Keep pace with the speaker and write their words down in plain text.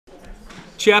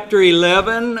chapter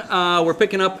 11. We're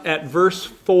picking up at verse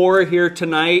 4 here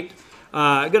tonight.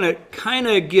 I'm going to kind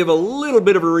of give a little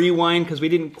bit of a rewind because we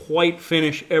didn't quite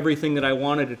finish everything that I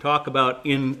wanted to talk about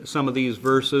in some of these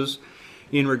verses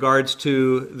in regards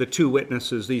to the two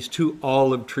witnesses, these two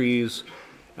olive trees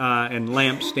and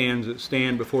lampstands that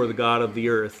stand before the God of the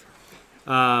earth.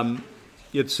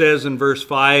 It says in verse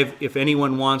 5, if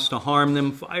anyone wants to harm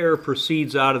them, fire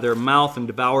proceeds out of their mouth and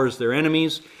devours their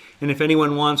enemies. And if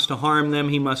anyone wants to harm them,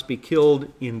 he must be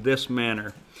killed in this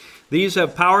manner. These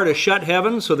have power to shut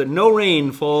heaven so that no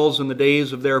rain falls in the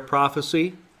days of their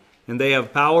prophecy. And they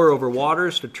have power over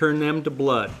waters to turn them to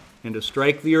blood and to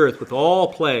strike the earth with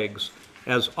all plagues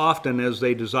as often as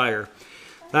they desire.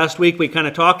 Last week we kind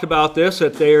of talked about this,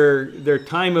 that their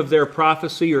time of their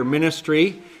prophecy or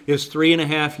ministry is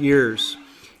 3.5 years.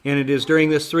 And it is during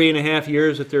this 3.5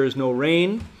 years that there is no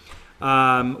rain.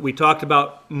 We talked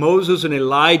about Moses and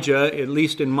Elijah, at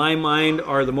least in my mind,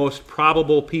 are the most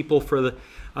probable people for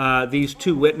these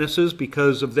two witnesses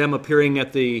because of them appearing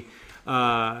at the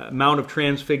Mount of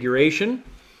Transfiguration.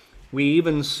 We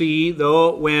even see,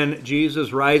 though, when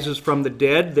Jesus rises from the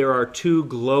dead, there are two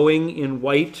glowing in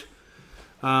white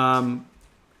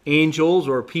angels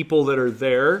or people that are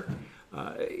there.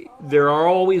 There are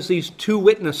always these two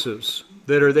witnesses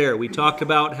that are there. We talked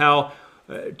about how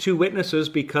two witnesses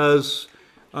because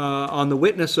on the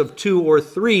witness of 2 or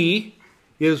 3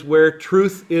 is where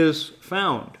truth is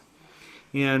found.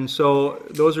 And so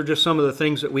those are just some of the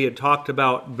things that we had talked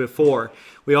about before.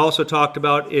 We also talked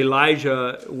about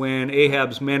Elijah when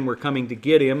Ahab's men were coming to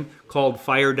get him, called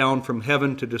fire down from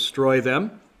heaven to destroy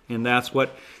them. And that's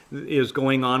what is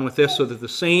going on with this, so that the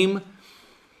same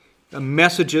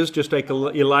messages, just like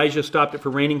Elijah stopped it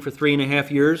from raining for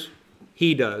 3.5 years,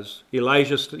 he does.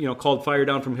 Elijah, called fire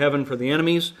down from heaven for the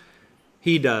enemies,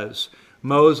 he does.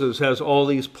 Moses has all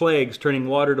these plagues, turning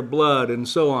water to blood and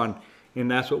so on.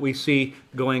 And that's what we see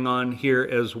going on here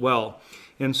as well.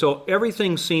 And so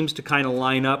everything seems to kind of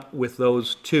line up with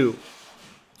those two.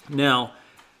 Now,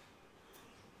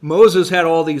 Moses had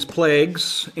all these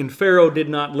plagues, and Pharaoh did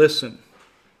not listen.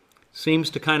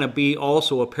 Seems to kind of be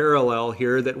also a parallel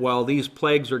here that while these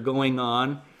plagues are going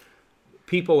on,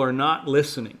 people are not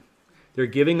listening. They're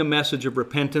giving a message of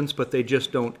repentance, but they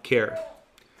just don't care.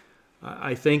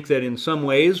 I think that in some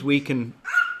ways we can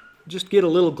just get a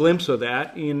little glimpse of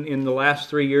that in the last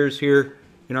 3 years here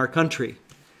in our country,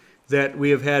 that we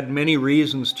have had many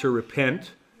reasons to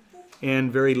repent,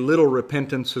 and very little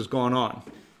repentance has gone on.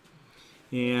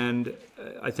 And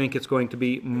I think it's going to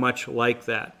be much like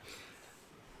that.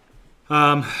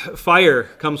 Fire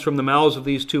comes from the mouths of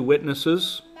these two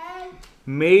witnesses,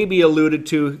 may be alluded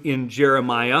to in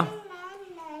Jeremiah.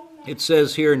 It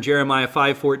says here in Jeremiah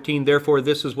 5:14, therefore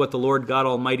this is what the Lord God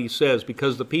Almighty says,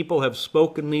 because the people have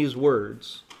spoken these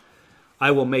words,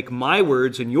 I will make my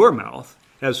words in your mouth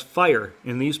as fire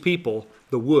in these people,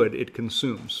 the wood it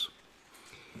consumes.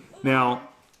 Now,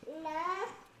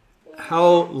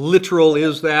 how literal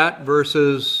is that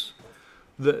versus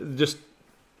just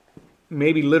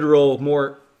maybe literal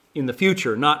more in the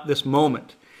future, not this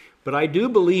moment? But I do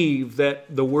believe that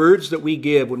the words that we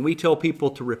give when we tell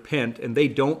people to repent and they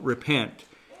don't repent,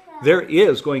 there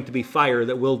is going to be fire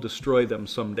that will destroy them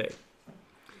someday.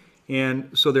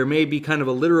 And so there may be kind of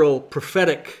a literal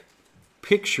prophetic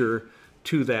picture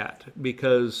to that,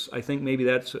 because I think maybe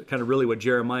that's kind of really what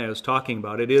Jeremiah is talking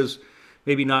about. It is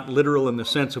maybe not literal in the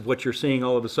sense of what you're seeing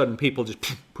all of a sudden people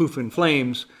just poof in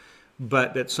flames,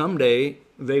 but that someday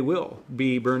they will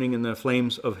be burning in the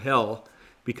flames of hell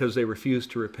because they refuse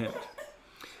to repent.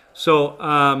 So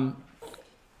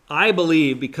I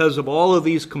believe because of all of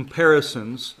these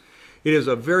comparisons, it is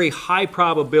a very high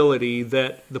probability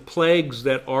that the plagues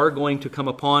that are going to come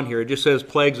upon here, it just says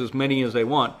plagues as many as they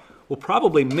want, will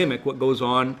probably mimic what goes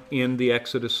on in the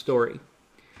Exodus story.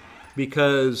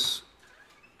 Because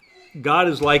God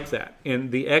is like that.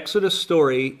 And the Exodus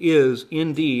story is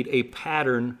indeed a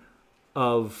pattern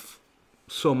of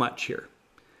so much here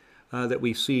that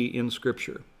we see in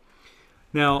Scripture.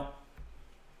 Now,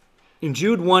 in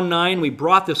Jude 1:9, we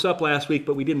brought this up last week,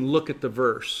 but we didn't look at the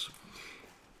verse.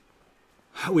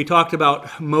 We talked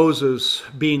about Moses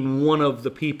being one of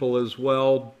the people as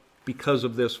well because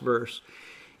of this verse.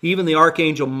 Even the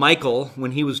archangel Michael,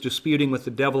 when he was disputing with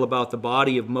the devil about the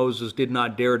body of Moses, did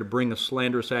not dare to bring a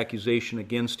slanderous accusation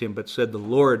against him, but said, the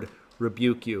Lord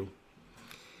rebuke you.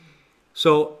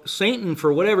 So Satan,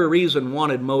 for whatever reason,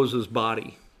 wanted Moses'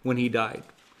 body when he died.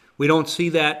 We don't see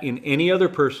that in any other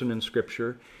person in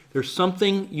Scripture. There's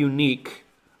something unique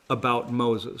about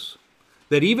Moses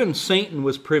that even Satan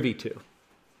was privy to.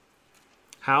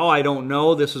 How, I don't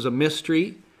know. This is a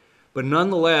mystery. But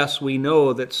nonetheless, we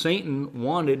know that Satan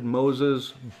wanted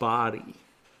Moses' body.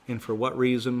 And for what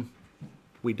reason,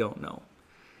 we don't know.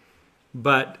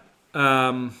 But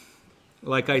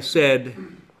like I said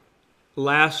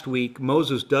last week,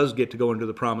 Moses does get to go into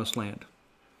the promised land,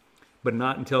 but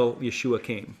not until Yeshua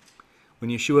came. When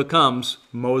Yeshua comes,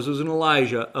 Moses and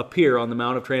Elijah appear on the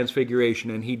Mount of Transfiguration,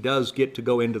 and he does get to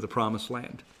go into the promised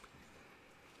land.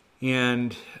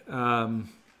 And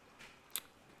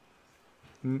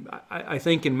I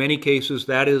think in many cases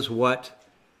that is what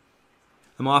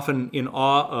I'm often in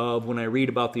awe of when I read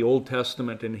about the Old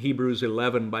Testament in Hebrews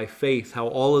 11 by faith, how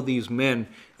all of these men,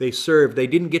 they served. They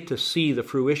didn't get to see the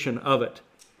fruition of it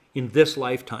in this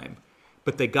lifetime,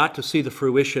 but they got to see the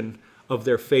fruition of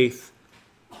their faith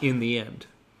in the end.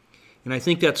 And I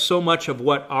think that's so much of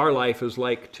what our life is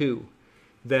like too,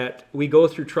 that we go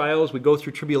through trials, we go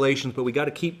through tribulations, but we got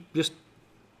to keep just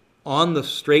on the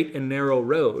straight and narrow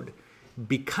road,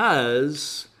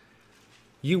 because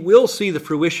you will see the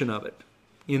fruition of it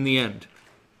in the end.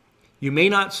 You may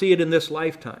not see it in this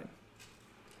lifetime.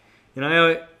 And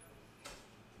I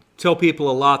tell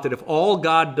people a lot that if all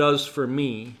God does for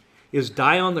me is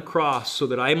die on the cross so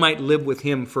that I might live with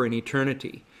him for an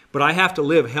eternity, but I have to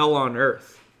live hell on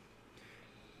earth,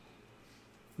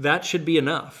 that should be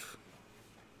enough.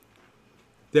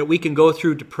 That we can go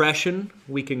through depression,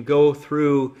 we can go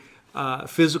through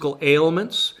physical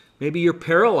ailments. Maybe you're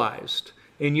paralyzed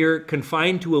and you're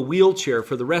confined to a wheelchair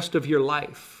for the rest of your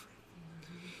life.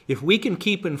 If we can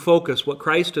keep in focus what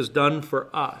Christ has done for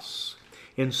us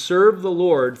and serve the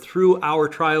Lord through our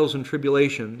trials and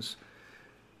tribulations,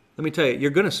 let me tell you, you're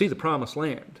going to see the promised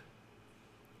land.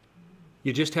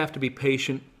 You just have to be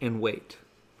patient and wait.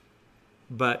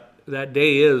 But that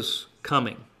day is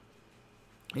coming.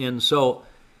 And so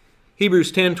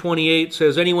Hebrews 10:28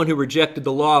 says, anyone who rejected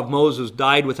the law of Moses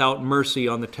died without mercy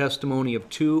on the testimony of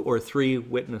 2 or 3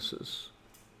 witnesses.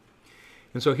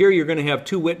 And so here you're going to have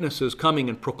 2 witnesses coming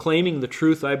and proclaiming the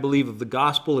truth, I believe, of the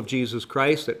gospel of Jesus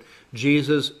Christ, that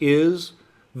Jesus is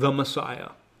the Messiah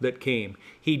that came.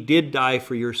 He did die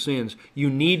for your sins. You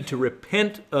need to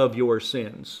repent of your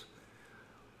sins,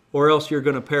 or else you're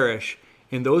going to perish.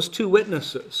 And those 2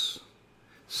 witnesses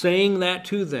saying that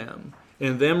to them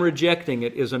and them rejecting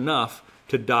it is enough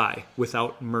to die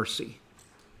without mercy,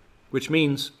 which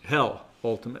means hell,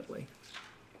 ultimately.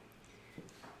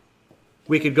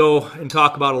 We could go and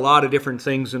talk about a lot of different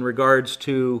things in regards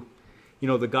to,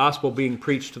 the gospel being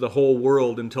preached to the whole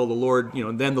world until the Lord,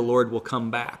 then the Lord will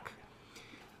come back.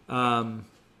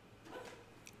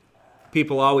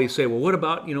 People always say, well, what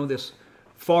about, this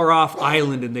far-off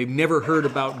island and they've never heard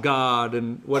about God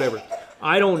and whatever.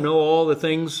 I don't know all the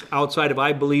things outside of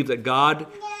I believe that God,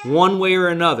 one way or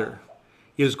another,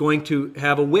 is going to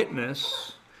have a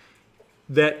witness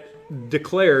that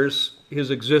declares his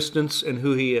existence and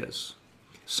who he is.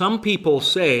 Some people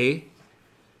say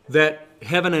that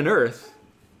heaven and earth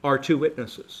are 2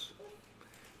 witnesses,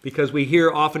 because we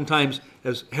hear oftentimes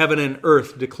as heaven and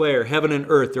earth declare, heaven and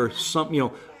earth are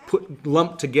some,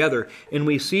 lumped together, and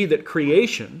we see that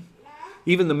creation,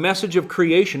 even the message of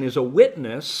creation, is a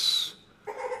witness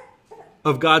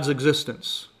of God's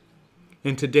existence.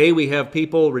 And today we have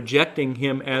people rejecting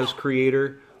him as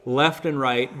creator left and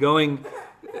right, doing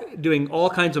all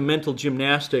kinds of mental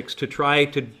gymnastics to try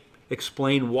to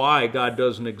explain why God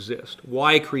doesn't exist,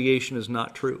 why creation is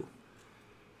not true.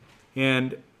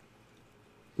 And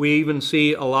we even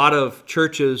see a lot of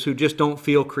churches who just don't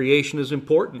feel creation is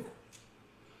important.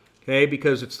 Okay,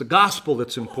 because it's the gospel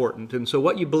that's important. And so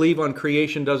what you believe on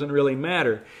creation doesn't really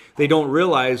matter. They don't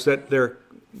realize that they're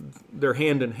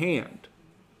hand in hand,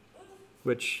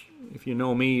 which, if you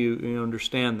know me, you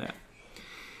understand that.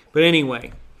 But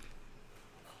anyway,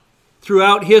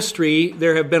 throughout history,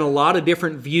 there have been a lot of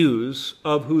different views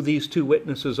of who these 2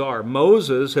 witnesses are.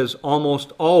 Moses has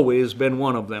almost always been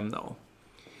one of them, though.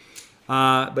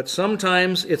 But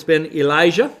sometimes it's been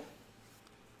Elijah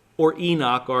or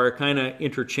Enoch are kind of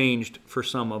interchanged for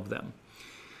some of them.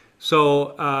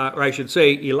 So, or I should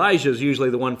say, Elijah is usually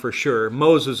the one for sure.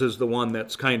 Moses is the one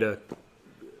that's kind of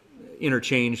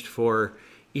interchanged for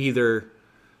either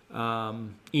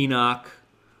Enoch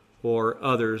or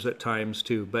others at times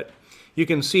too. But you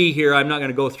can see here, I'm not going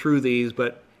to go through these,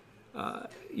 but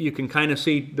you can kind of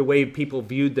see the way people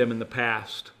viewed them in the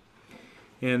past.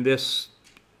 And this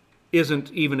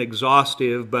isn't even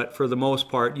exhaustive, but for the most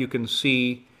part, you can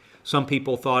see some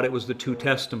people thought it was the 2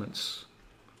 testaments,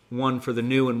 one for the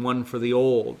new and one for the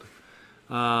old,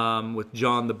 with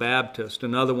John the Baptist.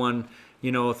 Another one,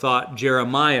 thought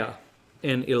Jeremiah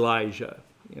and Elijah.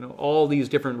 All these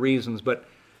different reasons. But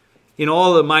in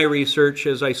all of my research,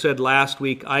 as I said last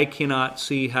week, I cannot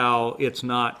see how it's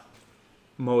not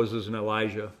Moses and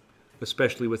Elijah,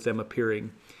 especially with them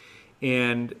appearing.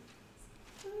 And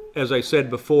as I said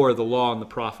before, the law and the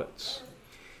prophets.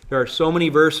 There are so many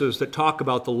verses that talk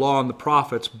about the law and the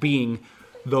prophets being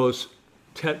those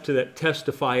that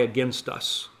testify against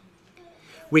us.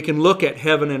 We can look at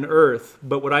heaven and earth,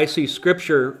 but what I see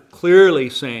Scripture clearly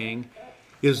saying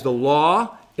is the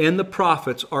law and the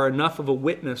prophets are enough of a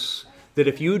witness that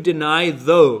if you deny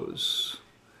those,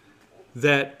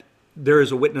 that there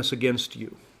is a witness against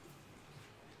you.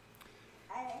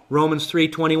 Romans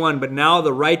 3:21, but now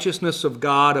the righteousness of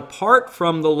God apart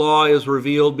from the law is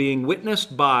revealed, being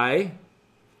witnessed by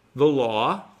the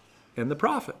law and the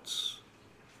prophets.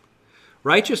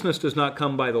 Righteousness does not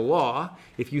come by the law.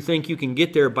 If you think you can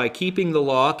get there by keeping the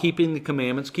law, keeping the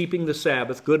commandments, keeping the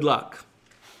Sabbath, good luck,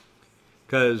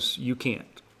 because you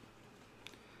can't.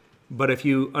 But if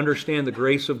you understand the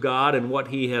grace of God and what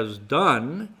He has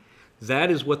done,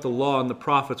 that is what the law and the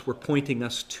prophets were pointing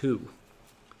us to.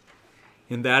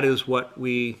 And that is what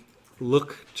we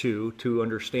look to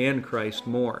understand Christ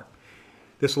more.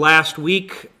 This last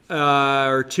week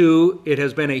or two, it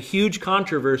has been a huge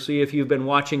controversy if you've been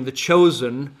watching the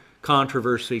Chosen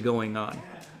controversy going on.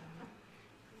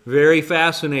 Very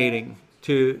fascinating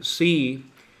to see.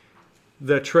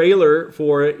 The trailer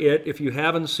for it, if you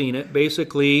haven't seen it,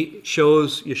 basically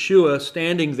shows Yeshua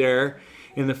standing there,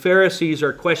 and the Pharisees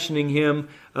are questioning him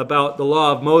about the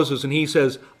law of Moses, and he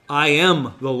says, I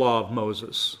am the law of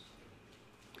Moses.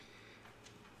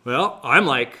 Well, I'm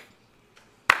like,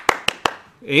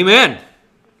 amen,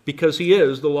 because he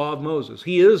is the law of Moses.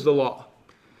 He is the law.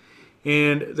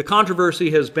 And the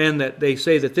controversy has been that they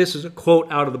say that this is a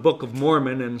quote out of the Book of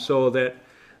Mormon, and so that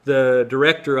the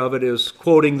director of it is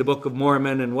quoting the Book of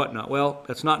Mormon and whatnot. Well,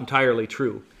 that's not entirely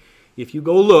true. If you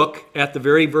go look at the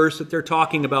very verse that they're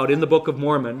talking about in the Book of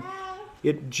Mormon,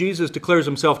 Jesus declares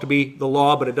himself to be the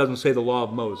law, but it doesn't say the law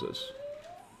of Moses.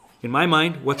 In my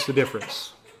mind, what's the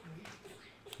difference?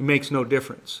 It makes no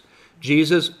difference.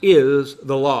 Jesus is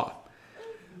the law.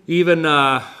 Even,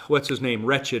 what's his name?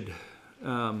 Wretched.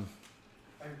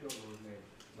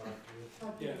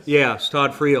 Yes,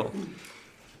 Todd Friel.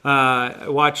 I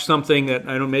watched something that, I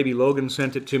don't know, maybe Logan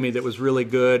sent it to me that was really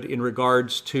good in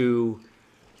regards to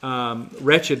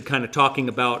Wretched kind of talking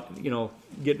about,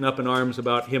 getting up in arms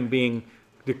about him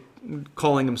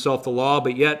calling himself the law,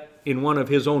 but yet in one of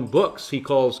his own books he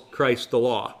calls Christ the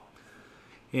law.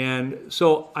 And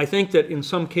so I think that in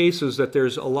some cases that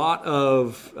there's a lot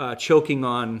of choking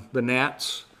on the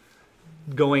gnats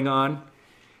going on,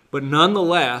 but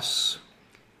nonetheless,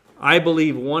 I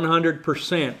believe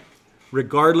 100%,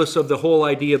 regardless of the whole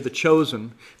idea of the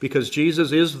chosen, because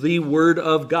Jesus is the Word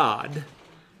of God,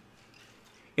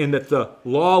 and that the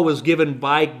law was given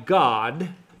by God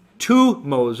to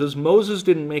Moses. Moses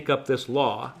didn't make up this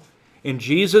law, and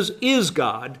Jesus is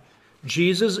God.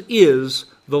 Jesus is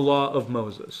the law of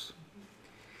Moses.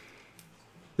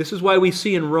 This is why we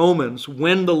see in Romans,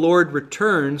 when the Lord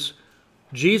returns,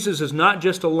 Jesus is not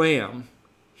just a lamb,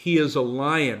 he is a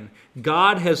lion.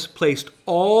 God has placed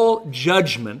all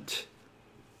judgment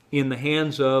in the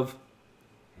hands of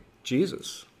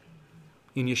Jesus,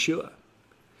 in Yeshua.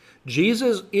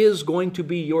 Jesus is going to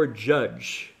be your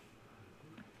judge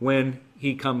when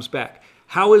he comes back.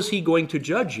 How is he going to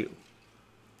judge you?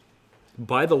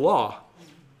 By the law.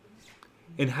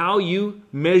 And how you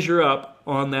measure up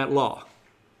on that law.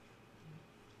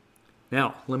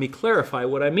 Now, let me clarify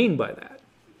what I mean by that.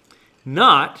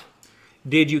 Not,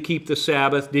 did you keep the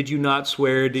Sabbath? Did you not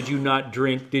swear? Did you not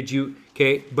drink?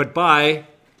 But by,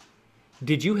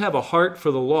 did you have a heart for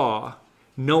the law,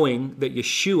 knowing that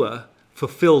Yeshua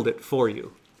fulfilled it for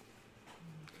you?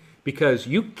 Because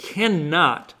you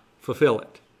cannot fulfill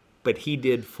it, but he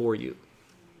did for you.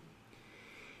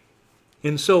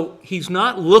 And so he's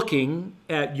not looking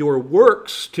at your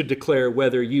works to declare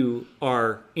whether you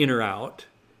are in or out.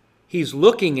 He's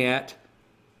looking at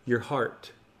your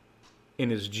heart.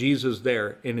 And is Jesus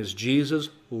there? And is Jesus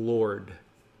Lord?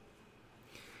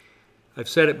 I've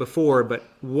said it before, but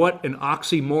what an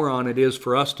oxymoron it is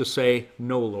for us to say,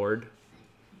 no, Lord.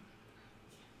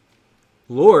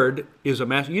 Lord is a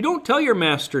master. You don't tell your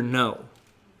master no.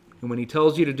 And when he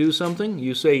tells you to do something,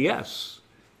 you say yes.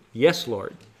 Yes,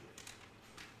 Lord.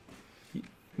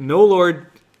 No, Lord,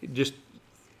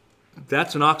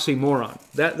 that's an oxymoron.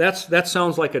 That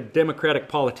sounds like a Democratic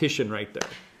politician right there.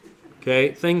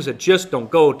 Okay? Things that just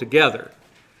don't go together.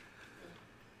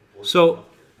 So,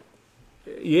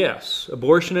 yes,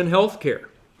 abortion and health care.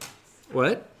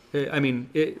 What? I mean,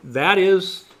 that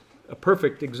is a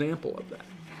perfect example of that.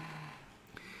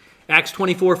 Acts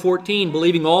 24:14,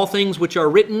 believing all things which are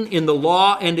written in the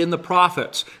law and in the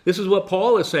prophets. This is what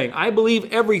Paul is saying. I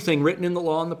believe everything written in the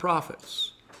law and the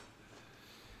prophets.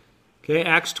 Okay,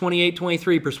 Acts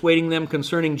 28:23, persuading them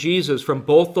concerning Jesus from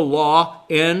both the law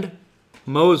and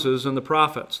Moses and the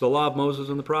prophets, the law of Moses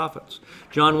and the prophets.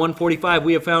 John 1:45,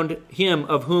 we have found him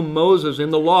of whom Moses in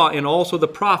the law and also the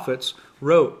prophets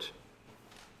wrote.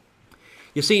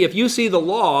 You see, if you see the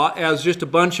law as just a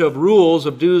bunch of rules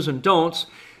of do's and don'ts,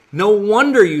 no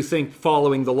wonder you think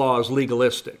following the law is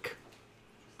legalistic.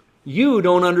 You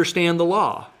don't understand the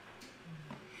law.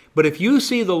 But if you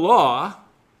see the law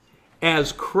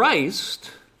as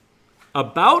Christ,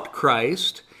 about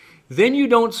Christ, then you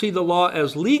don't see the law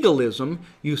as legalism,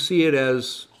 you see it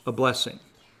as a blessing.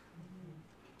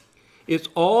 It's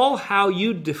all how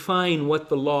you define what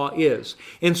the law is.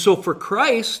 And so for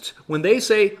Christ, when they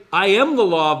say, I am the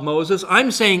law of Moses, I'm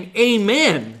saying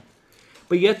amen.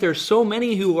 But yet there's so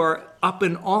many who are up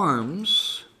in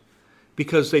arms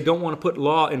because they don't want to put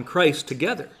law and Christ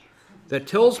together. That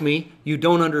tells me you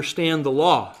don't understand the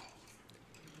law.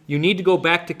 You need to go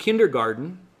back to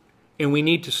kindergarten, and we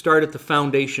need to start at the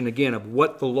foundation again of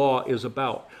what the law is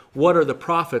about. What are the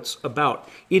prophets about?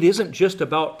 It isn't just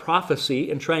about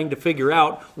prophecy and trying to figure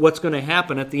out what's going to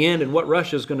happen at the end and what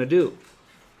Russia's going to do.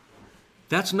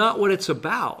 That's not what it's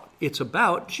about. It's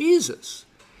about Jesus.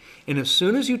 And as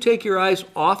soon as you take your eyes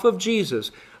off of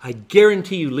Jesus, I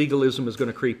guarantee you legalism is going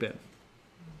to creep in.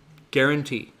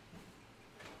 Guarantee.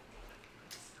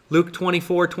 Luke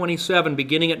 24:27,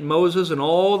 beginning at Moses and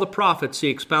all the prophets, he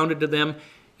expounded to them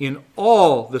in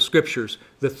all the scriptures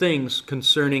the things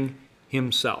concerning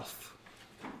himself.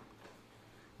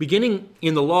 Beginning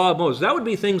in the law of Moses, that would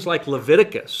be things like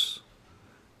Leviticus,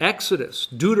 Exodus,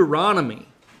 Deuteronomy.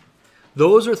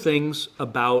 Those are things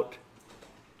about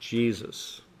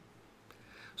Jesus.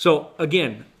 So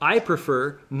again, I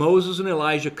prefer Moses and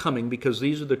Elijah coming because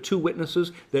these are the two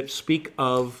witnesses that speak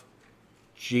of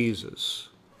Jesus.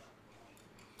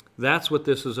 That's what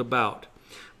this is about.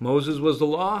 Moses was the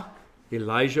law,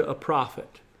 Elijah a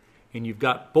prophet. And you've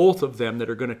got both of them that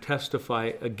are going to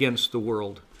testify against the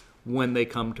world when they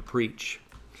come to preach.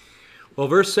 Well,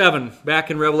 verse 7, back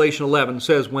in Revelation 11,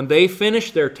 says, when they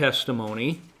finish their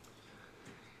testimony,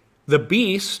 the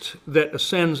beast that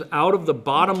ascends out of the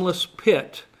bottomless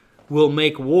pit will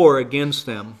make war against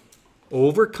them,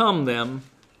 overcome them,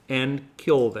 and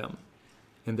kill them.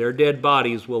 And their dead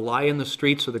bodies will lie in the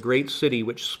streets of the great city,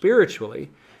 which spiritually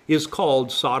is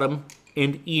called Sodom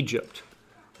and Egypt,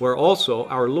 where also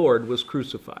our Lord was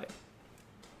crucified.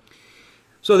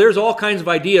 So there's all kinds of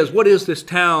ideas. What is this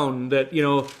town that,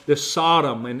 this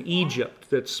Sodom and Egypt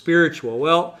that's spiritual?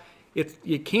 Well,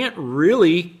 you can't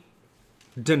really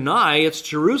deny it's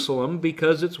Jerusalem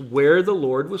because it's where the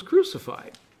Lord was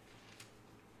crucified.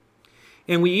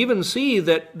 And we even see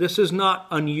that this is not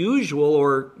unusual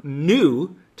or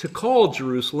new to call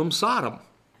Jerusalem Sodom.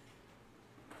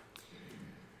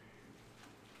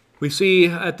 We see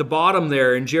at the bottom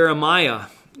there in Jeremiah,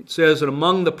 it says that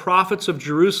among the prophets of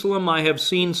Jerusalem I have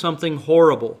seen something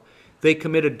horrible. They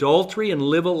commit adultery and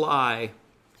live a lie.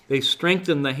 They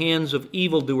strengthen the hands of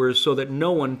evildoers so that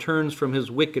no one turns from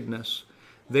his wickedness.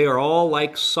 They are all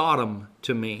like Sodom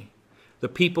to me. The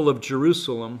people of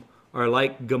Jerusalem are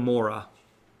like Gomorrah.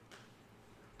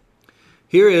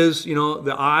 Here is,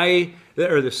 the eye,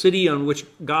 or the city on which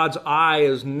God's eye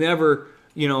is never,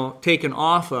 taken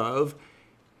off of.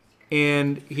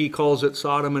 And he calls it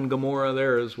Sodom and Gomorrah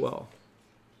there as well.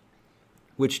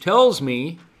 Which tells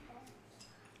me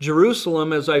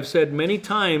Jerusalem, as I've said many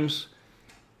times,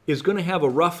 is going to have a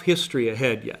rough history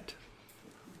ahead yet.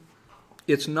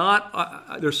 It's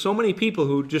not, there's so many people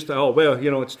who just,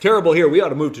 it's terrible here, we ought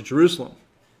to move to Jerusalem.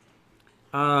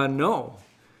 No.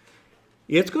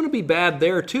 It's going to be bad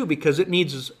there too because it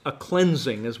needs a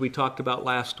cleansing, as we talked about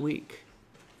last week.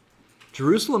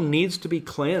 Jerusalem needs to be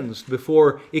cleansed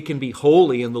before it can be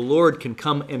holy and the Lord can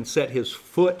come and set his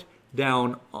foot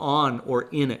down on or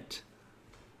in it.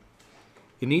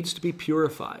 It needs to be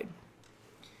purified.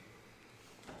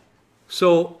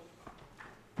 So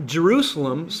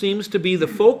Jerusalem seems to be the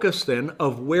focus then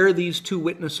of where these two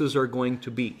witnesses are going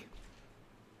to be.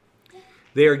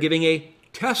 They are giving a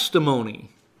testimony,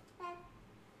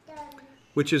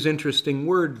 which is an interesting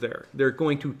word there. They're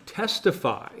going to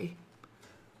testify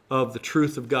of the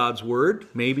truth of God's word,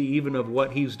 maybe even of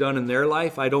what he's done in their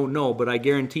life. I don't know, but I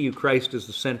guarantee you Christ is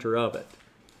the center of it.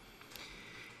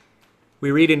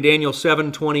 We read in Daniel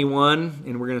 7:21,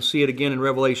 and we're going to see it again in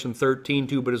Revelation 13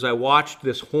 too, but as I watched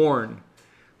this horn,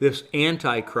 this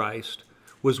Antichrist,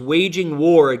 was waging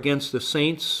war against the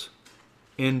saints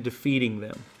and defeating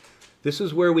them. This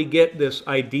is where we get this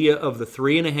idea of the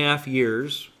 3.5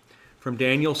 years from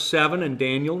Daniel 7 and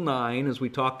Daniel 9, as we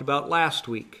talked about last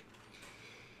week.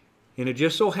 And it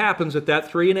just so happens that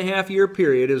that 3.5 year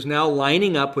period is now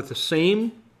lining up with the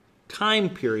same time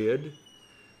period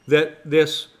that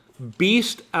this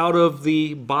beast out of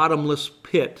the bottomless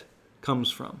pit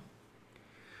comes from.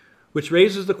 Which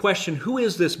raises the question, who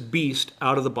is this beast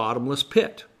out of the bottomless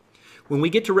pit? When we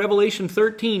get to Revelation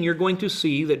 13, you're going to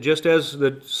see that just as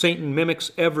Satan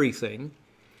mimics everything,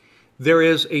 there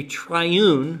is a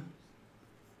triune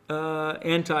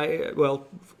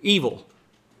evil.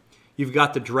 You've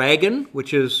got the dragon,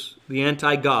 which is the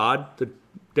anti-God, the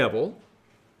devil.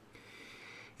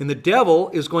 And the devil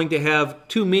is going to have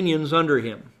two minions under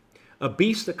him. A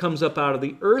beast that comes up out of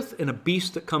the earth and a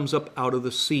beast that comes up out of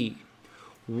the sea.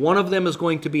 One of them is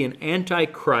going to be an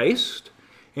antichrist,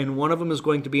 and one of them is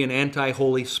going to be an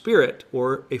anti-Holy Spirit,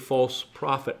 or a false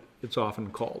prophet, it's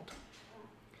often called.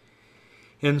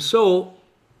 And so,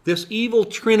 this evil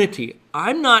trinity,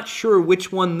 I'm not sure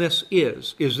which one this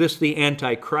is. Is this the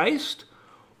Antichrist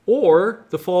or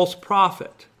the false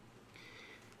prophet?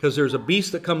 Because there's a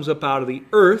beast that comes up out of the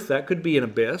earth, that could be an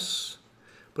abyss,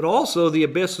 but also the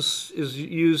abyss is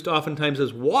used oftentimes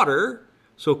as water,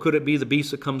 so could it be the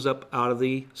beast that comes up out of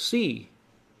the sea?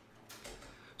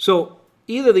 So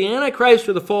either the Antichrist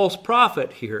or the false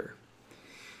prophet here.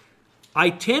 I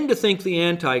tend to think the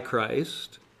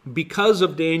Antichrist because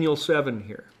of Daniel 7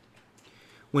 here.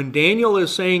 When Daniel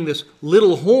is saying this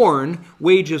little horn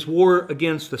wages war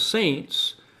against the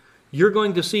saints, you're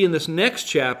going to see in this next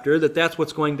chapter that that's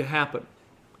what's going to happen.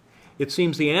 It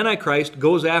seems the Antichrist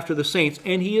goes after the saints,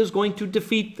 and he is going to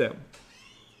defeat them.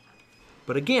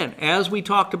 But again, as we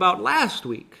talked about last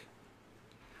week,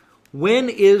 when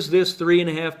is this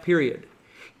 3.5 period?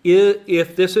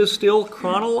 If this is still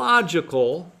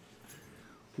chronological,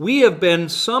 we have been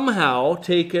somehow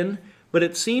taken, but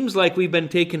it seems like we've been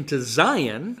taken to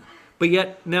Zion, but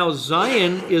yet now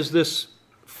Zion is this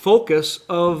focus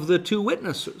of the two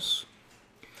witnesses.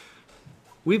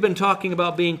 We've been talking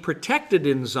about being protected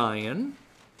in Zion,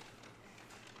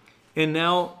 and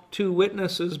now two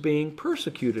witnesses being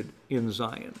persecuted in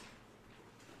Zion.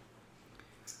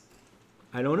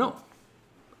 I don't know.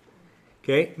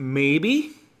 Okay,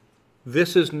 maybe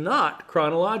this is not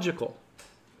chronological.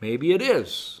 Maybe it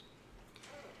is.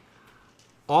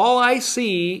 All I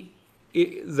see,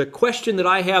 the question that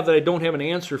I have that I don't have an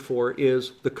answer for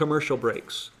is the commercial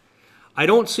breaks. I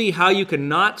don't see how you can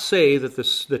not say that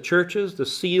the churches, the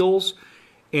seals,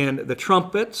 and the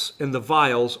trumpets and the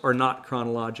vials are not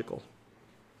chronological.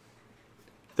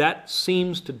 That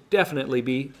seems to definitely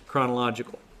be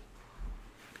chronological.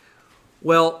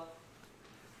 Well,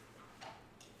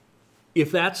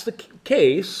 if that's the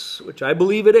case, which I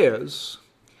believe it is,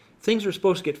 things are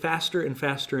supposed to get faster and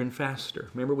faster and faster.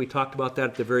 Remember, we talked about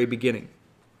that at the very beginning.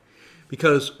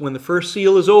 Because when the first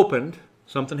seal is opened,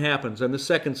 something happens. And the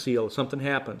second seal, something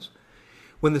happens.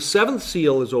 When the seventh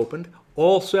seal is opened,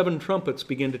 all 7 trumpets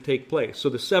begin to take place. So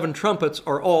the 7 trumpets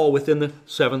are all within the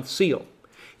 7th seal.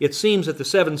 It seems that the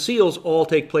 7 seals all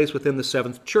take place within the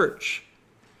 7th church.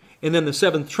 And then the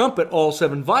 7th trumpet, all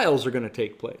 7 vials are going to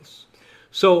take place.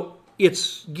 So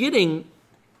it's getting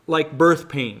like birth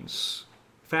pains,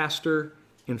 faster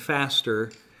and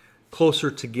faster, closer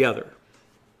together.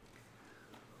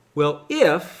 Well,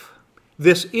 if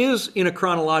this is in a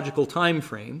chronological time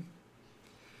frame,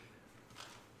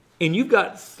 and you've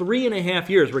got 3.5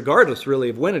 years, regardless really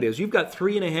of when it is, you've got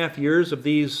 3.5 years of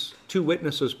these two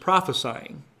witnesses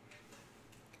prophesying.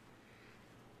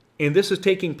 And this is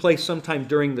taking place sometime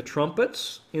during the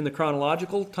trumpets in the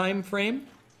chronological time frame.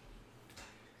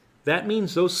 That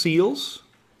means those seals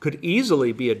could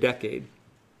easily be a decade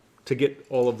to get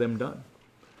all of them done.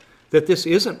 That this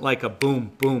isn't like a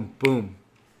boom, boom, boom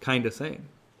kind of thing.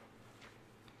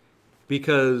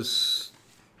 Because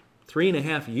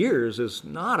 3.5 years is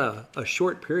not a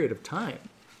short period of time.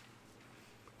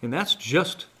 And that's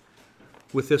just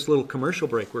with this little commercial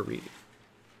break we're reading.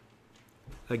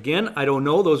 Again, I don't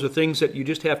know. Those are things that you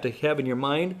just have to have in your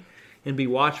mind and be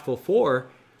watchful for.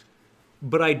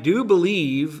 But I do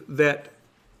believe that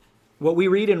what we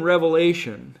read in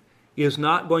Revelation is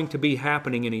not going to be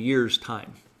happening in a year's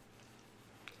time.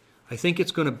 I think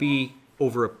it's going to be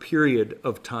over a period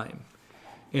of time.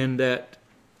 And that,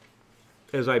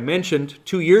 as I mentioned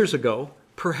 2 years ago,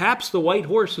 perhaps the white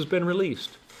horse has been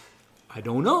released. I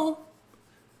don't know.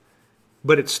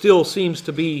 But it still seems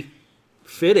to be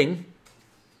fitting.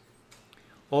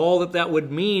 All that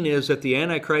would mean is that the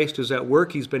Antichrist is at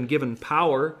work. He's been given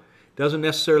power. Doesn't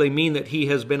necessarily mean that he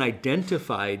has been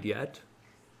identified yet,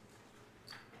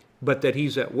 but that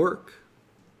he's at work.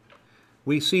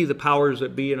 we see the powers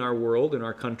that be in our world, in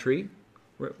our country,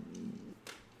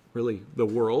 really the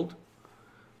world,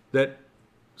 that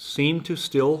seem to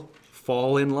still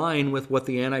fall in line with what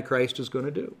the Antichrist is going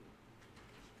to do.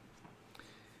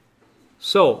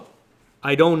 So,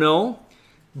 I don't know,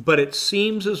 but it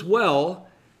seems as well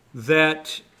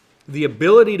that the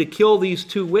ability to kill these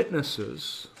two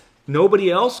witnesses, nobody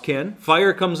else can.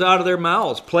 Fire comes out of their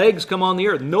mouths. Plagues come on the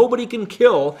earth. Nobody can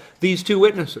kill these two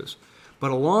witnesses. But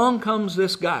along comes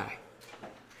this guy,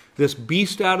 this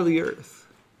beast out of the earth,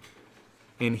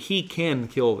 and he can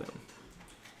kill them.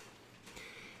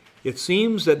 It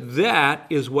seems that that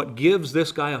is what gives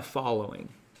this guy a following.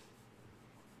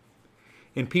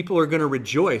 And people are going to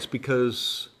rejoice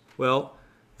because, well,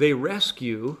 they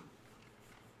rescue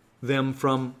them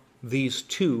from these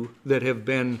two that have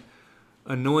been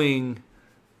annoying,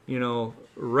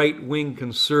 right-wing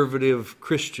conservative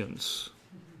Christians.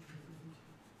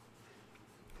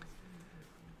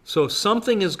 So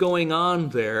something is going on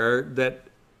there that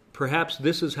perhaps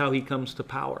this is how he comes to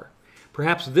power.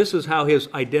 Perhaps this is how his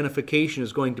identification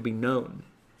is going to be known.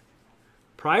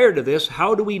 Prior to this,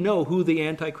 how do we know who the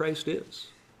Antichrist is?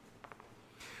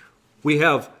 We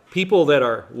have people that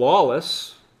are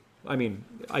lawless. I mean,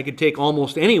 I could take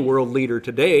almost any world leader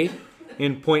today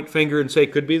and point finger and say,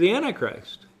 could be the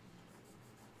Antichrist.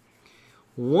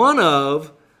 One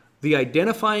of the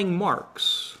identifying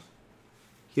marks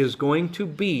is going to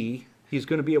be, he's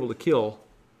going to be able to kill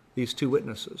these two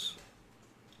witnesses,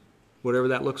 whatever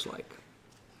that looks like.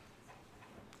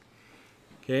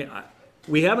 Okay,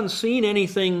 we haven't seen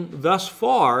anything thus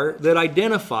far that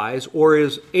identifies or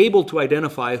is able to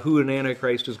identify who an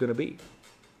Antichrist is going to be.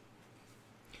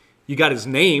 You got his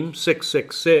name,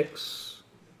 666.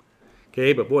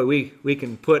 Okay, but boy, we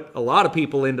can put a lot of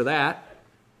people into that.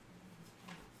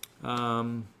 Who are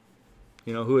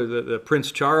the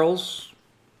Prince Charles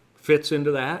fits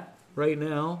into that right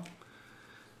now.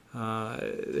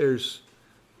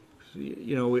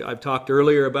 I've talked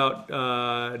earlier about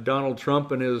Donald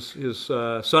Trump and his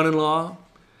son-in-law.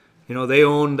 They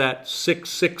own that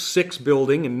 666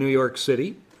 building in New York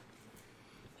City.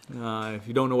 If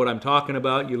you don't know what I'm talking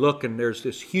about, you look and there's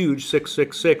this huge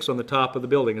 666 on the top of the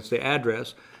building. It's the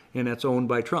address, and that's owned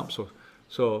by Trump.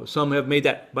 So some have made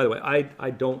that. By the way,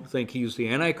 I don't think he's the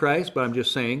Antichrist, but I'm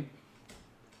just saying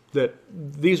that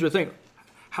these are things.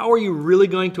 How are you really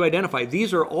going to identify?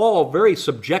 These are all very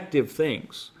subjective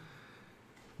things.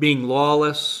 Being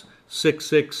lawless,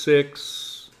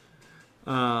 666,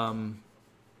 going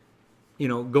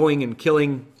and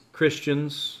killing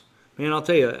Christians. Man, I'll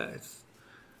tell you,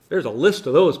 there's a list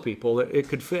of those people that it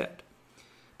could fit.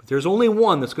 But there's only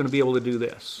one that's going to be able to do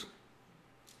this.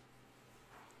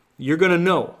 You're going to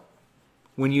know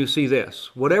when you see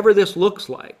this. Whatever this looks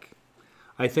like,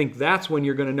 I think that's when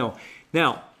you're going to know.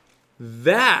 Now,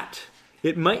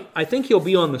 I think he'll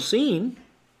be on the scene,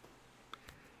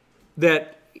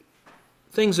 that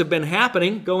things have been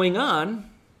happening, going on,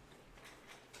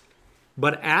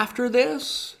 but after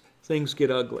this, things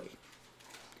get ugly.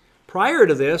 Prior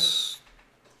to this,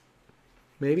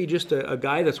 maybe just a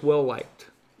guy that's well-liked.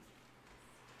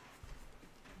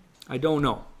 I don't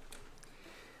know.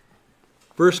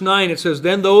 Verse 9, it says,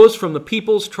 "Then those from the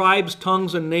peoples, tribes,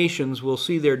 tongues, and nations will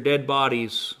see their dead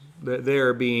bodies,"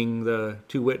 there being the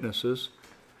two witnesses,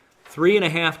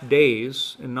 3.5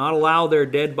 days, and not allow their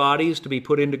dead bodies to be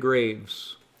put into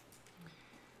graves.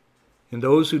 And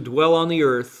those who dwell on the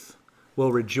earth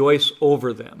will rejoice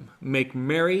over them, make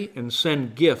merry, and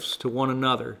send gifts to one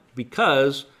another,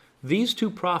 because these two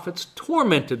prophets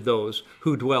tormented those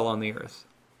who dwell on the earth.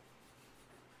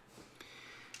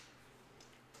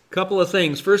 Couple of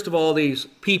things. First of all, these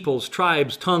peoples,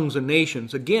 tribes, tongues, and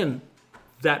nations. Again,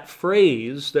 that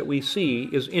phrase that we see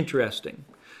is interesting.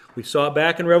 We saw it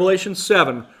back in Revelation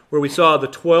 7, where we saw the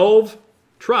 12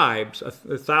 tribes,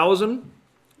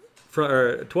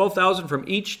 12,000 from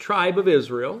each tribe of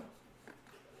Israel.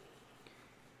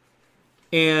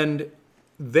 And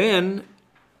then,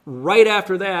 right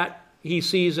after that, he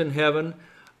sees in heaven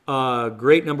a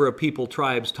great number of people,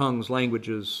 tribes, tongues,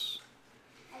 languages.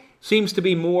 Seems to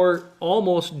be more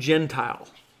almost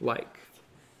Gentile-like.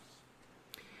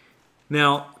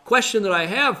 Now, question that I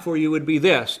have for you would be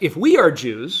this. If we are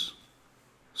Jews,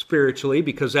 spiritually,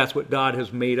 because that's what God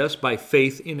has made us by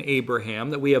faith in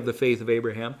Abraham, that we have the faith of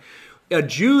Abraham, a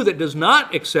Jew that does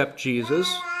not accept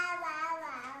Jesus,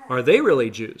 are they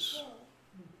really Jews?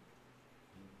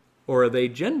 Or are they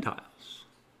Gentiles?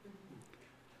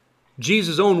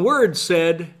 Jesus' own words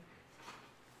said,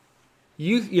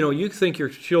 you think you're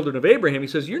children of Abraham. He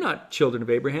says, you're not children of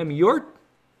Abraham. You're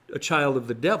a child of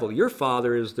the devil. Your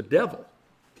father is the devil.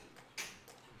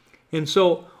 And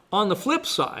so on the flip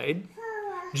side,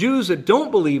 Jews that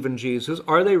don't believe in Jesus,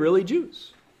 are they really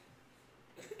Jews?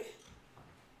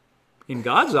 In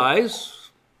God's eyes,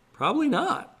 probably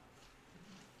not.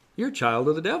 You're a child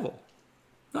of the devil,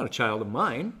 not a child of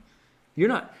mine. You're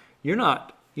not,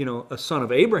 a son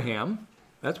of Abraham.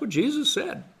 That's what Jesus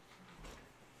said.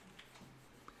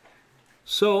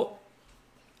 So,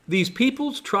 these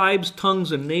peoples, tribes,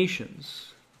 tongues, and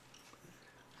nations,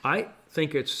 I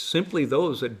think it's simply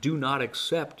those that do not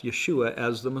accept Yeshua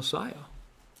as the Messiah.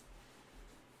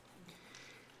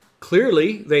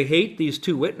 Clearly, they hate these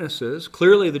two witnesses.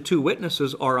 Clearly, the two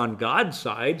witnesses are on God's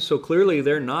side, so clearly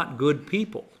they're not good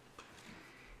people.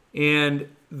 And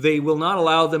they will not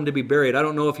allow them to be buried. I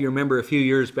don't know if you remember a few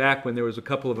years back when there was a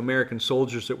couple of American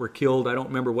soldiers that were killed. I don't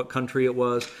remember what country it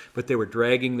was, but they were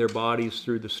dragging their bodies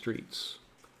through the streets.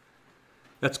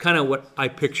 That's kind of what I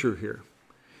picture here.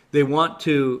 They want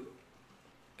to,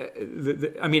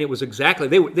 it was exactly,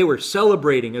 they were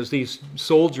celebrating as these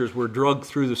soldiers were dragged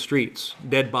through the streets,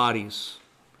 dead bodies,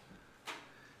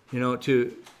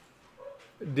 to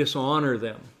dishonor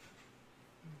them.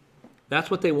 That's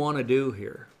what they want to do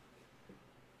here.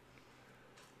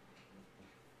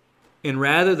 And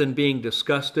rather than being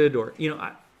disgusted or,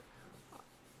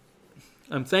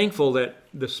 I'm thankful that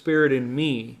the Spirit in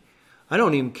me, I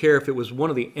don't even care if it was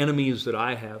one of the enemies that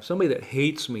I have, somebody that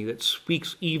hates me, that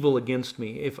speaks evil against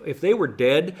me. If they were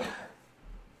dead,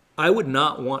 I would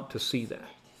not want to see that.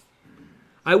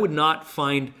 I would not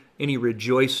find any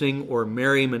rejoicing or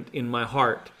merriment in my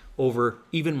heart over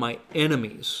even my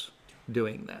enemies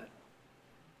doing that.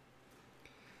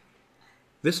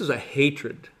 This is a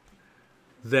hatred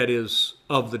that is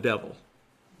of the devil.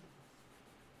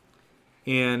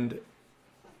 And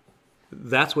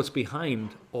that's what's behind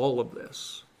all of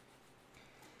this.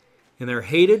 And they're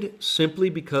hated simply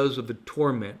because of the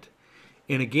torment.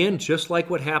 And again, just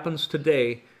like what happens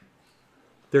today,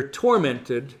 they're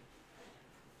tormented.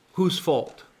 Whose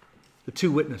fault? The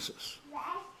two witnesses.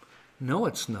 No,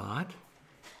 it's not.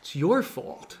 It's your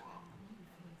fault.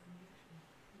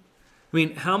 I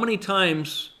mean, how many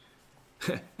times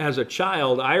as a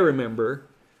child I remember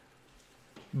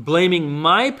blaming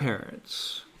my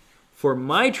parents for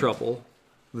my trouble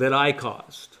that I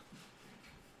caused.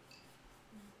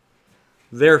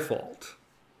 Their fault,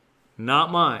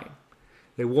 not mine.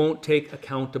 They won't take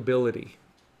accountability.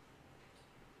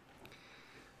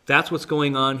 That's what's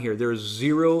going on here. There's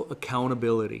zero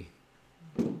accountability.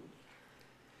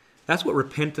 That's what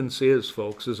repentance is,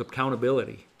 folks, is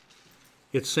accountability.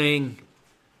 It's saying,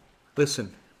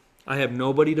 listen, I have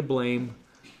nobody to blame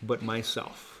but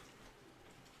myself.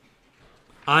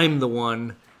 I'm the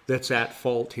one that's at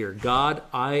fault here. God,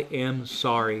 I am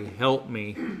sorry. Help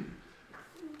me.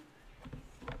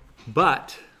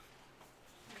 But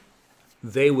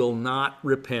they will not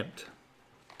repent.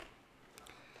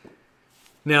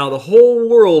 Now, the whole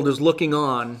world is looking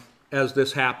on as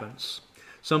this happens.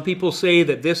 Some people say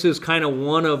that this is kind of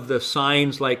one of the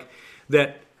signs, like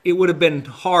that it would have been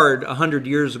hard 100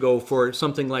 years ago for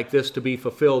something like this to be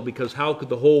fulfilled, because how could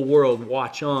the whole world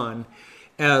watch on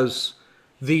as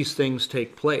these things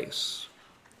take place?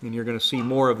 And you're going to see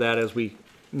more of that as we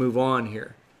move on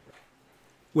here.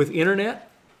 With internet,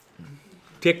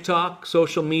 TikTok,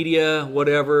 social media,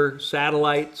 whatever,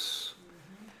 satellites,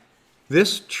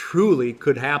 this truly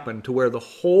could happen to where the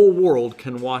whole world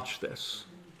can watch this.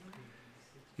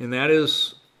 And that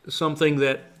is something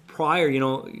that prior,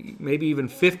 maybe even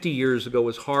 50 years ago,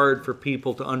 was hard for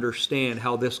people to understand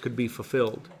how this could be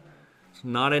fulfilled. It's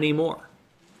not anymore.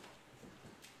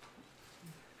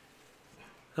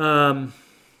 It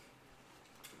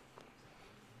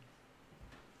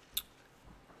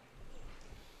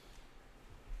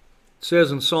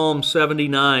says in Psalm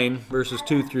 79, verses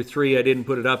 2 through 3, I didn't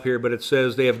put it up here, but it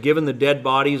says, "They have given the dead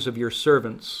bodies of your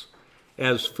servants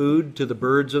as food to the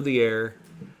birds of the air,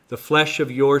 the flesh of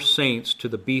your saints to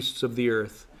the beasts of the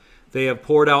earth. They have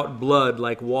poured out blood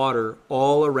like water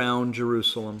all around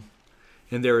Jerusalem,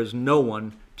 and there is no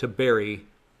one to bury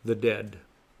the dead."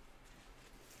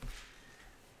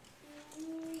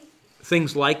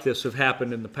 Things like this have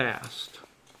happened in the past.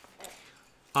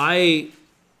 I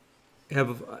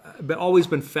have always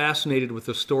been fascinated with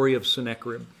the story of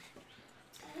Sennacherib.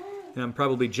 And I'm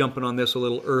probably jumping on this a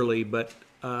little early, but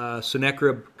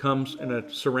Sennacherib comes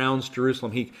and surrounds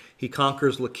Jerusalem. He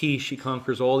conquers Lachish, he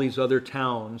conquers all these other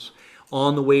towns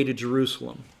on the way to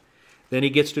Jerusalem. Then he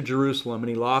gets to Jerusalem and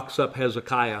he locks up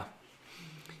Hezekiah.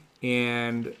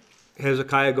 And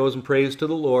Hezekiah goes and prays to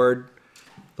the Lord.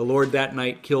 The Lord that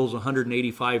night kills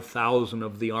 185,000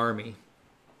 of the army.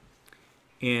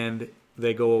 And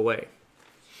they go away.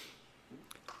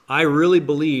 I really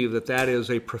believe that that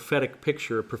is a prophetic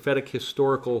picture, a prophetic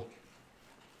historical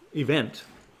event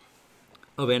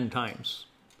of end times.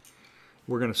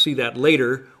 We're going to see that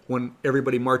later when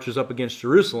everybody marches up against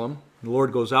Jerusalem. The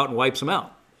Lord goes out and wipes them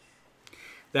out.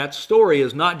 That story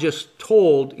is not just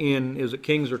told in, is it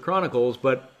Kings or Chronicles,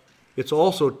 but it's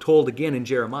also told again in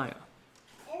Jeremiah,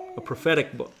 a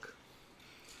prophetic book.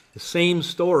 The same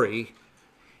story,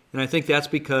 and I think that's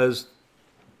because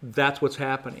that's what's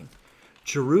happening.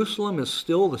 Jerusalem is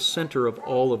still the center of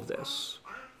all of this.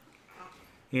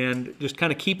 And just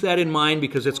kind of keep that in mind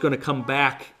because it's going to come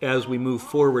back as we move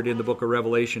forward in the book of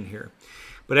Revelation here.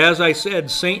 But as I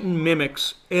said, Satan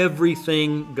mimics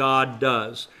everything God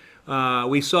does.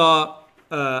 We saw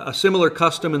a similar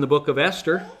custom in the book of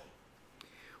Esther,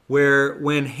 where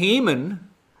when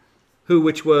Haman,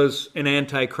 which was an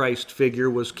antichrist figure,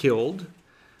 was killed,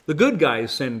 the good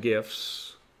guys send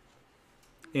gifts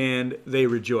and they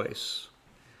rejoice.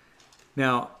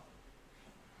 Now,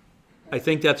 I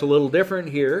think that's a little different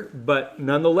here, but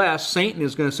nonetheless, Satan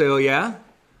is going to say, oh yeah,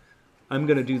 I'm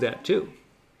going to do that too.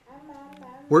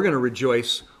 We're going to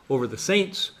rejoice over the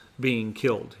saints being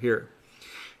killed here.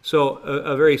 So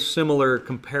a very similar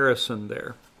comparison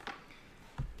there.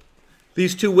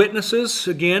 These two witnesses,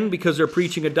 again, because they're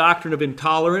preaching a doctrine of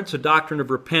intolerance, a doctrine of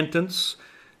repentance,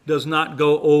 does not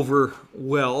go over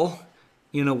well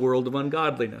in a world of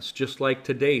ungodliness. Just like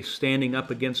today, standing up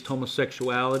against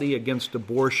homosexuality, against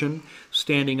abortion,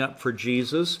 standing up for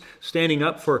Jesus, standing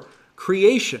up for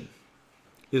creation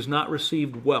is not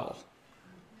received well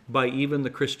by even the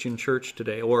Christian church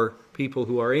today or people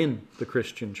who are in the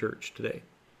Christian church today.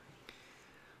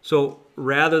 So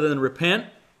rather than repent,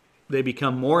 they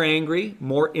become more angry,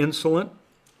 more insolent,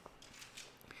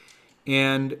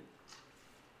 and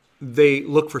they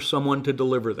look for someone to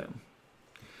deliver them.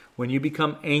 When you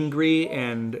become angry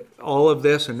and all of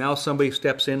this, and now somebody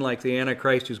steps in like the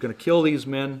Antichrist who's going to kill these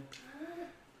men,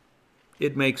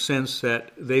 it makes sense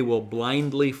that they will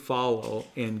blindly follow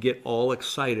and get all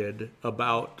excited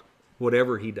about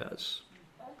whatever he does.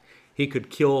 He could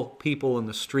kill people in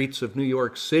the streets of New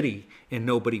York City and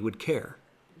nobody would care.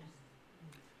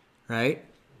 Right?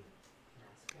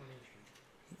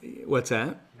 What's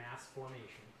that? Mass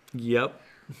formation.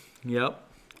 Yep.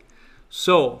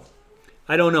 So,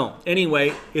 I don't know.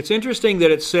 Anyway, it's interesting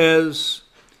that it says,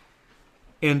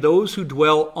 and those who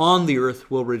dwell on the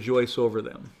earth will rejoice over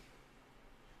them.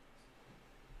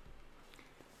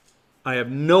 I have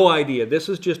no idea. This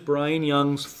is just Brian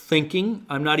Young's thinking.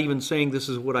 I'm not even saying this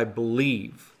is what I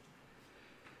believe.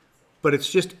 But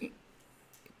it's just,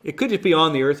 it could just be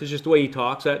on the earth. It's just the way he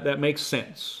talks. That makes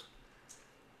sense.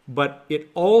 But it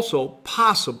also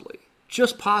possibly,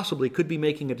 just possibly, could be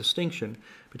making a distinction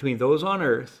between those on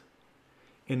earth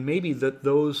and maybe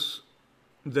those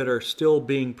that are still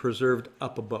being preserved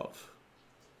up above.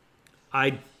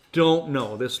 I don't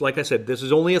know. This, like I said, this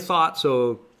is only a thought,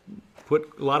 so put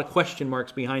a lot of question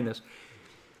marks behind this.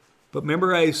 But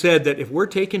remember I said that if we're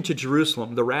taken to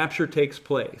Jerusalem, the rapture takes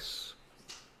place.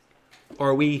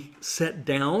 Are we set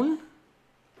down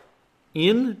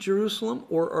in Jerusalem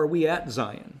or are we at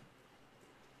Zion?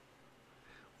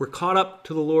 We're caught up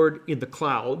to the Lord in the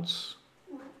clouds,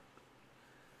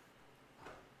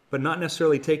 but not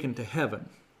necessarily taken to heaven.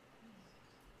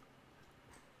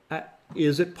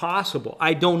 Is it possible?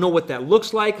 I don't know what that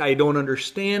looks like. I don't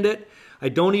understand it. I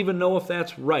don't even know if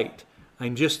that's right.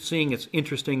 I'm just seeing it's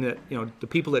interesting that, the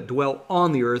people that dwell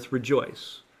on the earth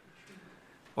rejoice.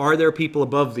 Are there people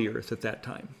above the earth at that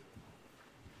time?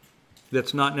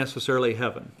 That's not necessarily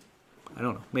heaven. I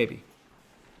don't know, maybe.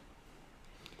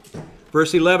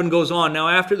 Verse 11 goes on, now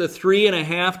after the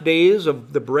 3.5 days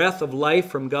of the breath of life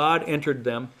from God entered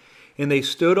them, and they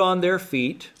stood on their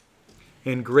feet,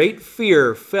 and great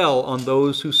fear fell on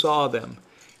those who saw them.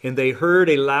 And they heard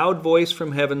a loud voice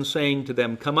from heaven saying to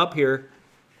them, come up here.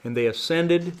 And they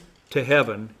ascended to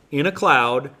heaven in a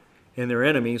cloud, and their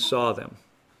enemies saw them.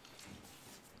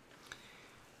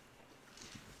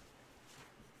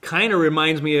 Kind of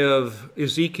reminds me of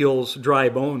Ezekiel's dry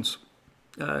bones.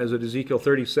 Is it Ezekiel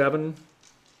 37?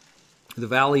 The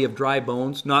valley of dry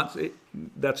bones.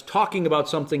 That's talking about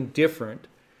something different.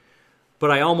 But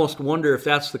I almost wonder if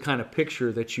that's the kind of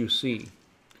picture that you see.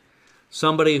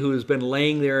 Somebody who's been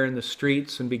laying there in the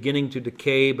streets and beginning to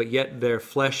decay, but yet their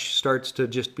flesh starts to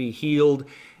just be healed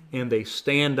and they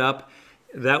stand up.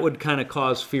 That would kind of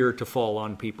cause fear to fall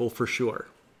on people for sure.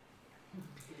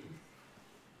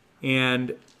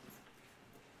 And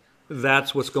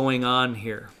that's what's going on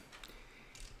here.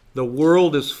 The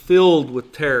world is filled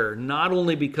with terror, not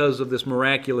only because of this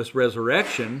miraculous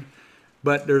resurrection,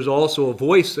 but there's also a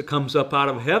voice that comes up out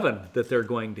of heaven that they're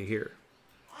going to hear.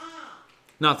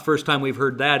 Not the first time we've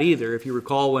heard that either. If you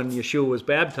recall when Yeshua was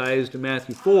baptized in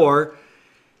Matthew 4,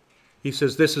 he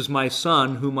says, "This is my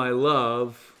Son whom I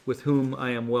love, with whom I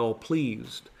am well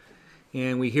pleased."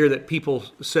 And we hear that people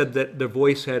said that their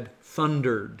voice had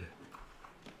thundered,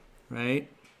 right?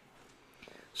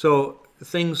 So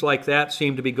things like that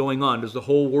seem to be going on. Does the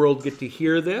whole world get to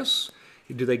hear this?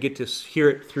 Do they get to hear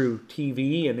it through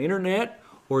TV and internet?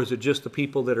 Or is it just the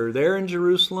people that are there in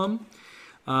Jerusalem?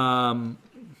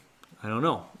 I don't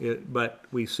know. But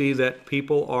we see that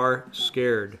people are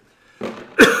scared.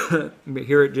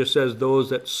 Here it just says those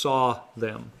that saw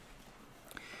them.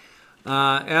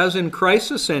 As in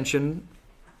Christ's ascension,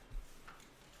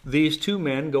 these two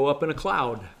men go up in a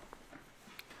cloud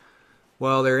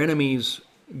while their enemies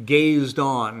gazed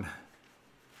on.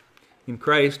 In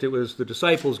Christ, it was the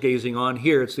disciples gazing on.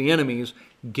 Here, it's the enemies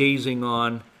gazing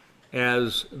on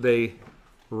as they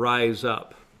rise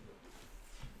up.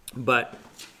 But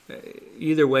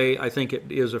either way, I think it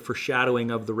is a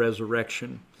foreshadowing of the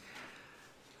resurrection.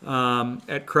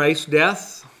 At Christ's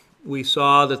death, we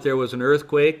saw that there was an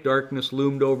earthquake. Darkness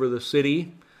loomed over the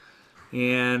city.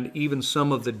 And even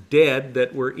some of the dead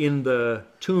that were in the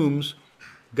tombs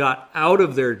got out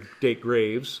of their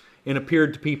graves and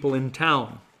appeared to people in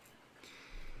town.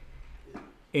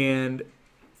 And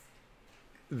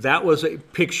that was a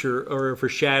picture or a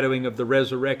foreshadowing of the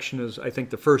resurrection as, I think,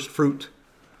 the first fruit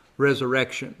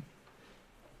resurrection.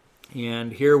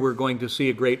 And here we're going to see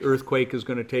a great earthquake is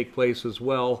going to take place as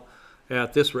well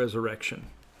at this resurrection.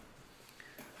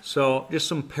 So just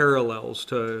some parallels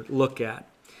to look at.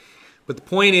 But the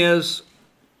point is,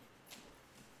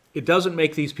 it doesn't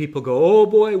make these people go, "Oh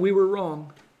boy, we were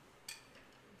wrong."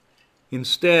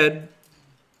 Instead,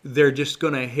 they're just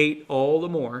going to hate all the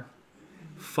more,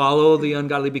 follow the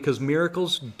ungodly, because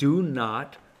miracles do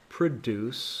not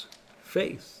produce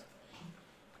faith.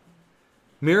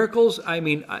 Miracles,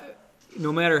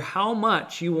 no matter how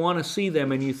much you want to see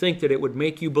them and you think that it would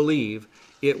make you believe,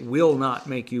 it will not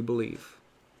make you believe.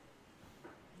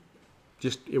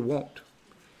 Just, it won't.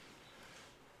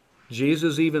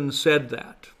 Jesus even said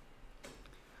that.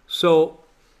 So,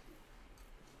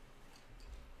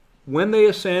 when they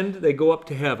ascend, they go up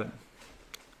to heaven.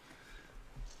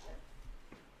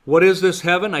 What is this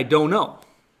heaven? I don't know.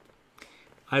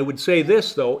 I would say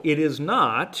this, though. It is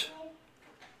not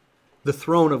the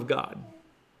throne of God.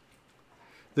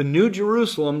 The New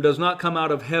Jerusalem does not come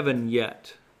out of heaven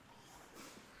yet.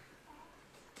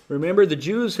 Remember, the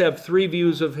Jews have three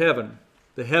views of heaven.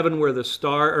 The heaven where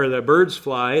the birds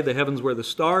fly, the heavens where the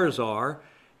stars are,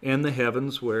 and the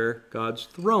heavens where God's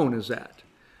throne is at.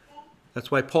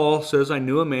 That's why Paul says, "I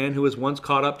knew a man who was once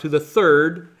caught up to the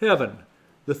third heaven,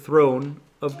 the throne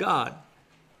of God."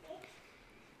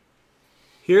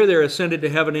 Here they're ascended to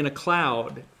heaven in a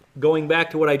cloud. Going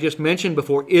back to what I just mentioned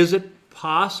before, is it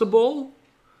possible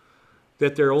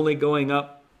that they're only going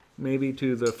up maybe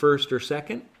to the first or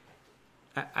second?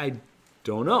 I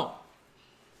don't know.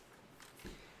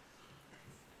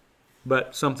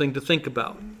 But something to think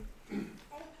about.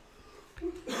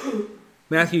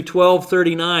 Matthew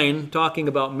 12:39, talking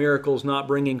about miracles not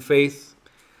bringing faith.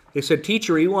 They said,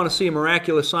 "Teacher, we want to see a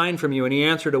miraculous sign from you." And he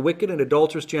answered, "A wicked and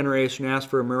adulterous generation asks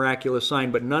for a miraculous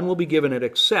sign, but none will be given it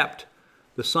except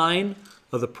the sign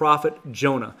of the prophet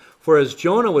Jonah. For as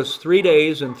Jonah was 3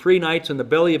 days and 3 nights in the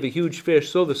belly of a huge fish,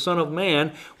 so the Son of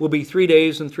Man will be 3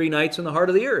 days and 3 nights in the heart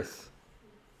of the earth."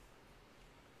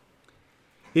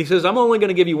 He says, I'm only going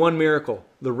to give you one miracle,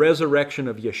 the resurrection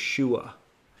of Yeshua.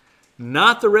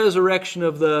 Not the resurrection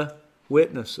of the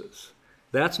witnesses.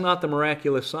 That's not the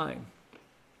miraculous sign.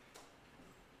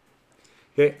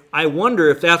 Okay, I wonder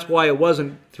if that's why it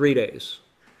wasn't 3 days.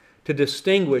 To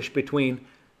distinguish between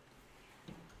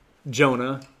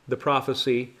Jonah, the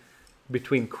prophecy,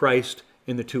 between Christ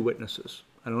and the two witnesses.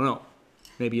 I don't know.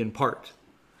 Maybe in part.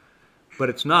 But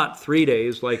it's not 3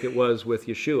 days like it was with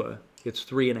Yeshua. It's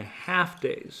 3.5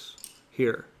 days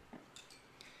here.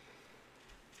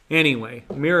 Anyway,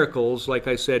 miracles, like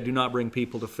I said, do not bring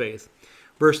people to faith.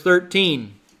 Verse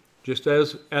 13, just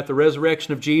as at the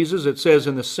resurrection of Jesus, it says,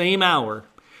 "In the same hour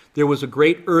there was a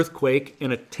great earthquake,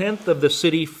 and 1/10 of the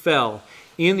city fell.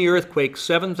 In the earthquake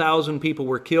 7,000 people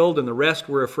were killed, and the rest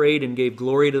were afraid and gave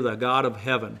glory to the God of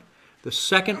heaven. The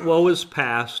second woe is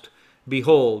past.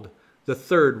 Behold, the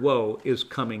third woe is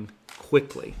coming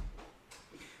quickly."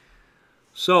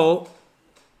 So,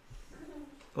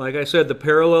 like I said, the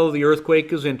parallel of the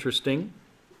earthquake is interesting.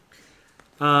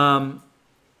 Knowing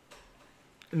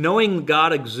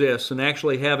God exists and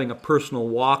actually having a personal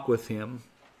walk with Him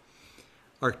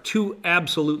are two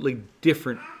absolutely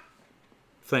different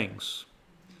things.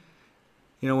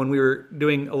 You know, when we were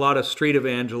doing a lot of street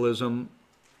evangelism,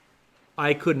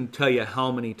 I couldn't tell you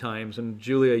how many times, and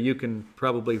Julia, you can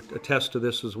probably attest to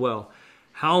this as well,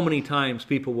 how many times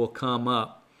people will come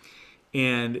up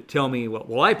and tell me,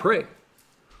 well, I pray.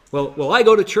 Well, I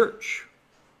go to church.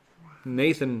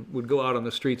 Nathan would go out on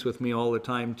the streets with me all the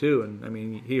time too, and I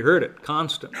mean, he heard it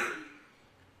constant.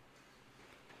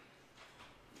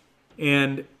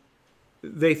 And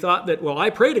they thought that, well,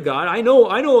 I pray to God. I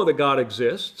know that God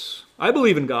exists. I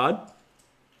believe in God.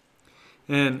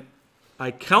 And I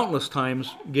countless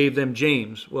times gave them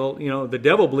James. Well, the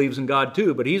devil believes in God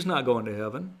too, but he's not going to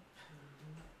heaven.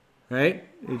 Right?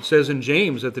 It says in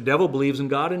James that the devil believes in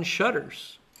God and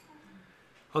shudders.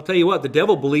 I'll tell you what, the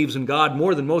devil believes in God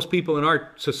more than most people in our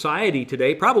society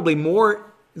today, probably more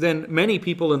than many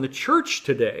people in the church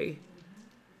today,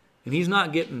 and he's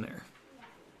not getting there.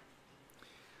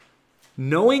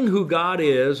 Knowing who God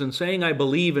is and saying I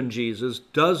believe in Jesus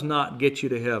does not get you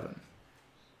to heaven.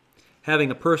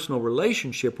 Having a personal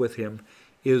relationship with him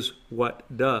is what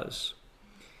does.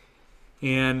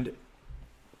 And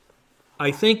I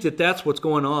think that that's what's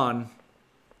going on.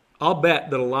 I'll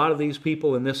bet that a lot of these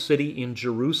people in this city in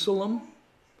Jerusalem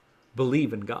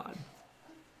believe in God.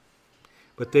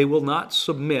 But they will not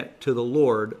submit to the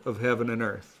Lord of heaven and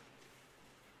earth.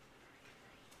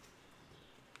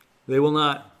 They will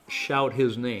not shout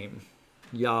his name,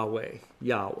 Yahweh,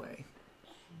 Yahweh.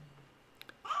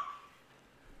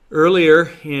 Earlier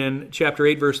in chapter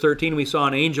 8, verse 13, we saw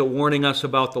an angel warning us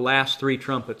about the last three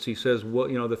trumpets. He says,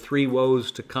 the three woes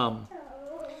to come.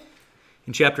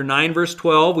 In chapter 9, verse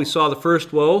 12, we saw the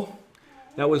first woe.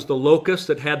 That was the locust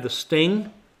that had the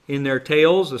sting in their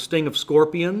tails, the sting of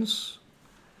scorpions.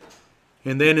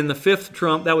 And then in the fifth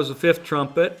that was the fifth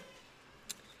trumpet.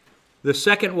 The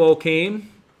second woe came.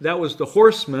 That was the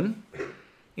horsemen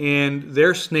and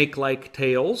their snake-like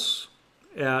tails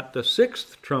at the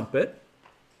sixth trumpet.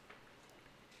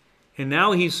 And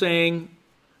now he's saying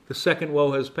the second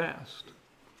woe has passed.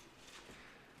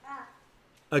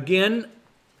 Again,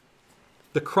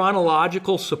 the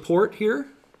chronological support here.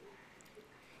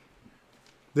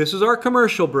 This is our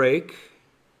commercial break.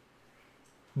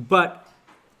 But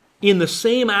in the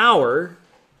same hour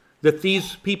that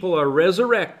these people are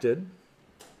resurrected,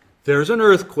 there's an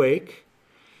earthquake,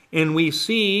 and we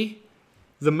see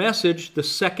the message, the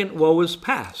second woe is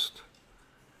past.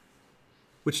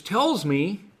 Which tells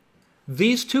me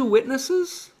these two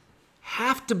witnesses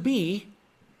have to be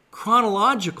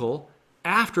chronological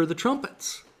after the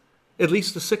trumpets. At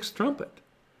least the sixth trumpet.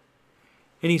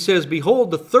 And he says,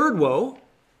 behold, the third woe,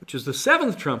 which is the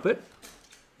seventh trumpet,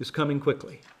 is coming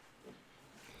quickly.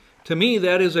 To me,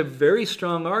 that is a very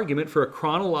strong argument for a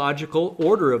chronological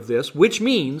order of this, which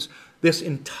means this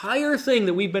entire thing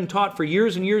that we've been taught for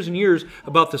years and years and years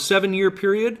about the 7-year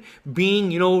period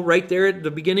being, right there at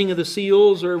the beginning of the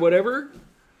seals or whatever,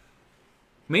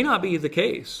 may not be the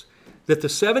case. That the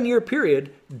 7-year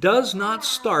period does not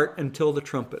start until the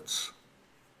trumpets.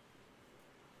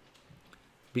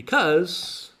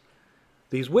 Because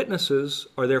these witnesses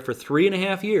are there for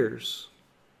 3.5 years.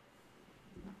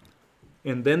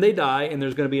 And then they die, and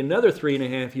there's going to be another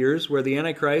 3.5 years where the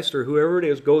Antichrist or whoever it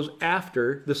is goes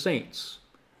after the saints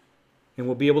and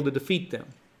will be able to defeat them.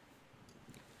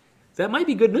 That might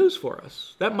be good news for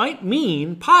us. That might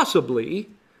mean,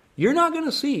 possibly, you're not going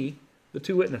to see the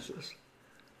two witnesses.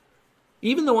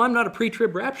 Even though I'm not a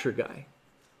pre-trib rapture guy.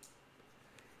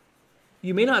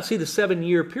 You may not see the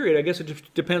 7-year period. I guess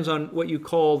it depends on what you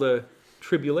call the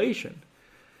tribulation.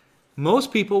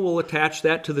 Most people will attach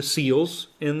that to the seals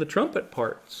and the trumpet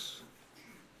parts.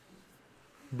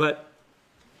 But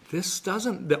this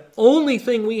doesn't. The only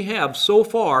thing we have so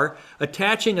far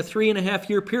attaching a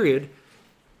 3.5-year period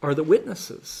are the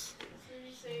witnesses. So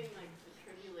you're saying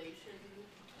the tribulation,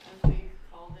 as we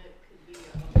called it, could be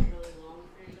a really long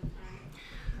period of time?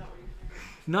 Is that what you're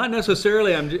saying? Not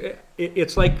necessarily.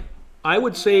 It's like, I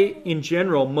would say in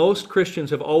general, most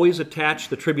Christians have always attached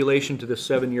the tribulation to this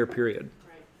 7-year period.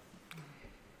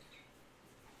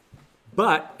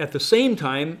 But at the same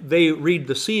time, they read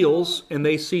the seals and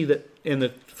they see that in the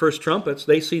first trumpets,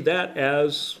 they see that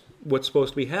as what's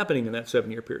supposed to be happening in that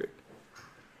 7-year period.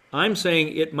 I'm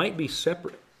saying it might be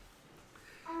separate.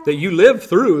 That you live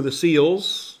through the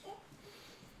seals,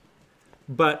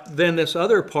 but then this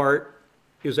other part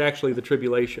is actually the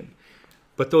tribulation.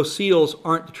 But those seals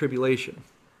aren't the tribulation.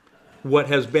 What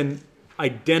has been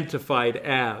identified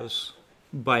as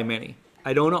by many.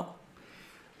 I don't know.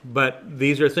 But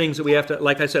these are things that we have to,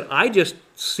 like I said, I just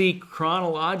see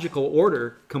chronological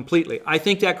order completely. I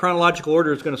think that chronological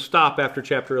order is going to stop after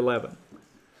chapter 11.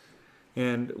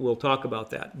 And we'll talk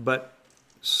about that. But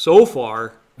so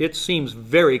far, it seems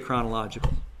very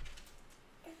chronological.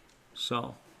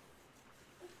 So,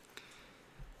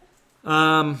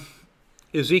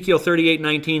 Ezekiel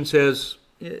 38:19 says,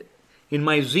 in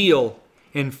my zeal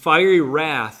and fiery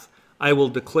wrath, I will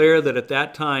declare that at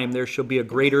that time there shall be a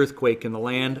great earthquake in the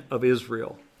land of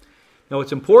Israel. Now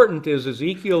what's important is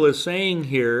Ezekiel is saying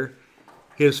here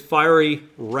his fiery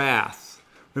wrath.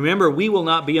 Remember, we will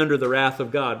not be under the wrath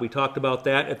of God. We talked about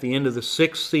that at the end of the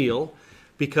sixth seal,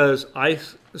 because I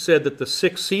said that the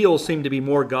sixth seal seemed to be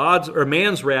more God's or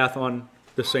man's wrath on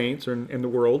the saints or in the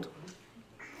world.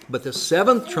 But the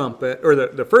seventh trumpet, or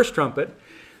the first trumpet,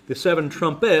 the seven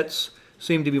trumpets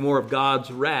seem to be more of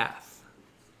God's wrath.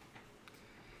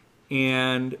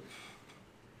 And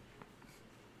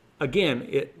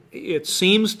again, it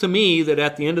seems to me that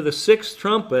at the end of the sixth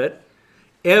trumpet,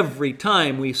 every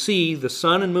time we see the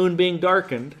sun and moon being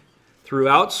darkened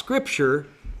throughout Scripture,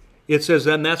 it says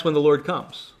then that's when the Lord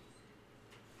comes.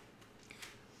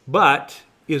 But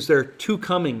is there two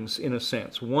comings in a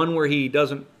sense? One where he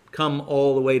doesn't come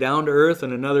all the way down to earth,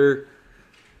 and another,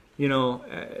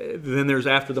 then there's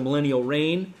after the millennial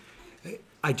reign.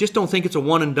 I just don't think it's a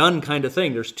one and done kind of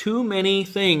thing. There's too many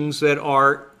things that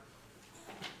are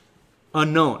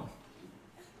unknown.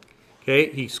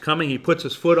 Okay, he's coming, he puts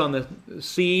his foot on the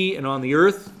sea and on the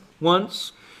earth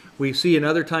once. We see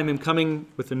another time him coming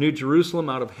with the New Jerusalem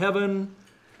out of heaven.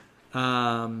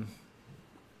 Well,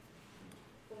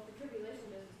 if the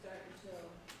tribulation doesn't start until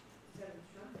the seventh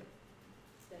trumpet,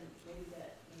 then maybe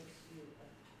that makes you a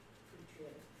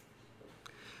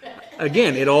pre-trib.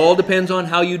 Again, it all depends on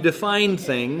how you define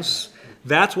things.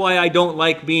 That's why I don't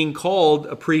like being called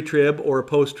a pre-trib or a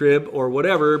post-trib or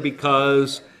whatever,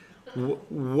 because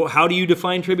how do you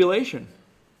define tribulation?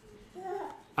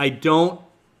 I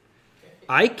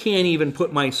can't even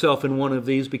put myself in one of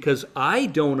these because I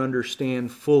don't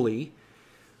understand fully.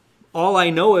 All I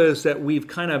know is that we've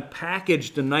kind of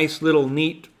packaged a nice little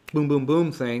neat boom, boom,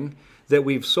 boom thing that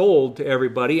we've sold to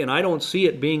everybody, and I don't see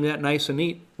it being that nice and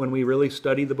neat when we really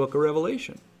study the book of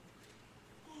Revelation.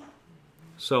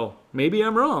 So maybe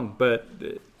I'm wrong, but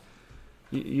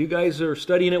you guys are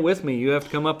studying it with me. You have to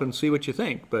come up and see what you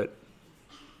think. But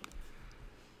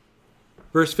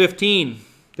verse 15,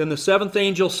 then the seventh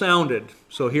angel sounded.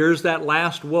 So here's that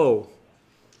last woe.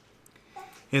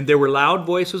 And there were loud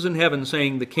voices in heaven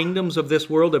saying, the kingdoms of this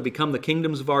world have become the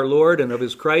kingdoms of our Lord and of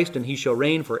his Christ, and he shall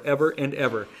reign forever and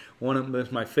ever. One of them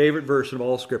is my favorite verse of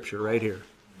all Scripture right here.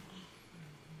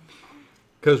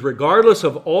 Because regardless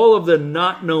of all of the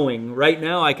not knowing, right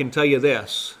now I can tell you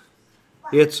this.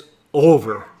 It's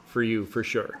over for you for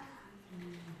sure.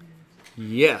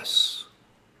 Yes.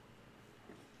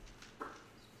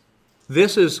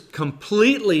 This is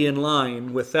completely in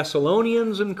line with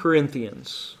Thessalonians and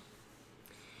Corinthians.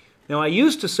 Now, I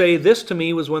used to say this to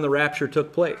me was when the rapture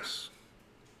took place.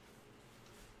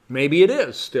 Maybe it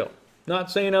is still.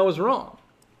 Not saying I was wrong.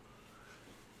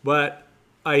 But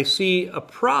I see a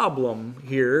problem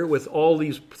here with all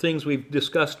these things we've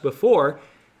discussed before,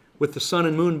 with the sun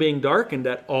and moon being darkened.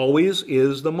 That always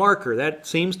is the marker. That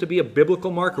seems to be a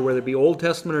biblical marker, whether it be Old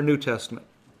Testament or New Testament.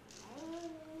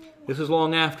 This is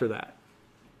long after that.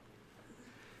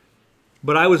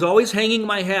 But I was always hanging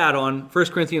my hat on 1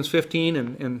 Corinthians 15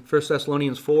 and 1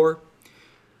 Thessalonians 4,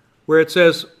 where it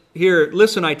says, here,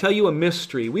 listen, I tell you a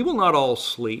mystery. We will not all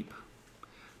sleep,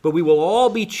 but we will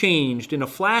all be changed in a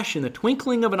flash, in the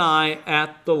twinkling of an eye,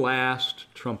 at the last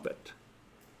trumpet.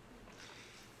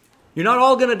 You're not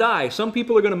all going to die. Some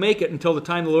people are going to make it until the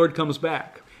time the Lord comes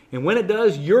back. And when it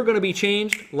does, you're going to be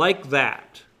changed like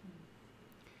that.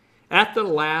 At the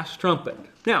last trumpet.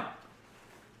 Now,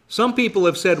 some people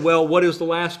have said, well, what is the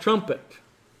last trumpet?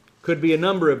 Could be a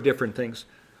number of different things.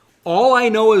 All I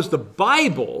know is the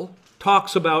Bible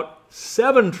talks about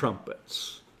 7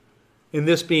 trumpets, and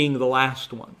this being the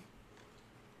last one.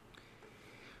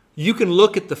 You can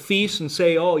look at the feasts and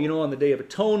say, oh, on the Day of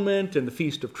Atonement and the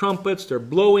Feast of Trumpets, they're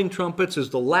blowing trumpets is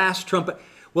the last trumpet.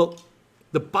 Well,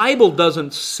 the Bible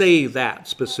doesn't say that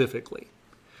specifically.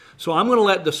 So I'm going to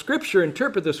let the Scripture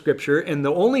interpret the Scripture, and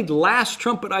the only last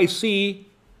trumpet I see,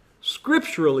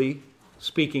 scripturally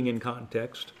speaking in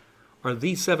context, are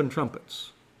these 7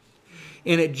 trumpets.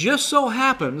 And it just so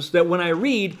happens that when I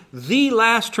read the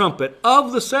last trumpet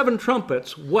of the 7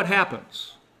 trumpets, what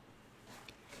happens?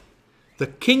 The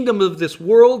kingdom of this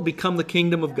world become the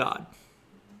kingdom of God.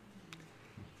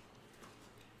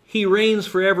 He reigns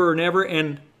forever and ever,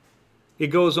 and it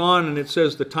goes on and it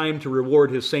says the time to reward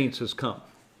his saints has come.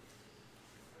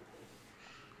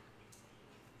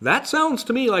 That sounds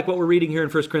to me like what we're reading here in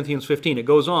 1 Corinthians 15. It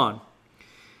goes on.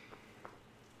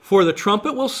 For the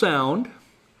trumpet will sound,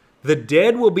 the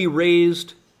dead will be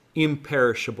raised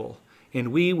imperishable,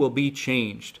 and we will be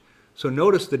changed. So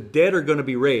notice the dead are going to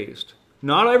be raised.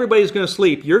 Not everybody's going to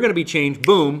sleep. You're going to be changed,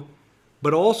 boom.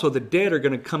 But also the dead are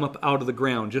going to come up out of the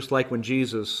ground, just like when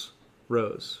Jesus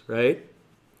rose, right?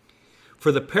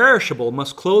 For the perishable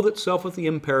must clothe itself with the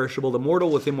imperishable, the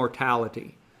mortal with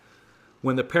immortality.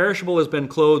 When the perishable has been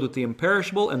clothed with the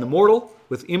imperishable and the mortal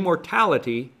with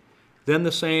immortality, then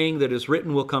the saying that is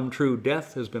written will come true.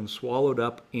 Death has been swallowed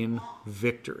up in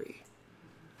victory.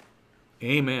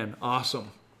 Amen.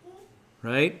 Awesome.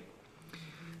 Right?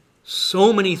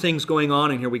 So many things going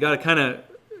on in here. We got to kind of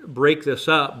break this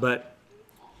up, but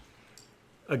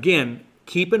again,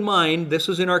 keep in mind, this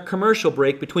is in our commercial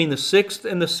break between the 6th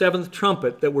and the 7th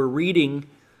trumpet that we're reading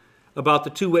about the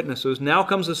two witnesses. Now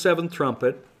comes the 7th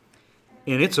trumpet,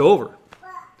 and it's over.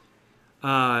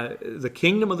 The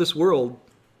kingdom of this world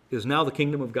is now the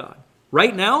kingdom of God.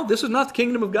 Right now, this is not the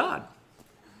kingdom of God.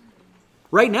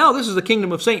 Right now, this is the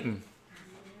kingdom of Satan.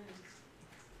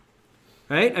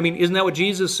 Right? I mean, isn't that what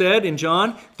Jesus said in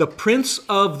John? The prince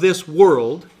of this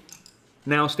world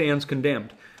now stands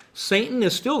condemned. Satan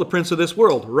is still the prince of this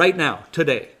world right now,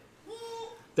 today.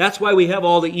 That's why we have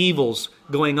all the evils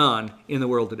going on in the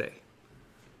world today.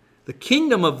 The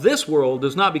kingdom of this world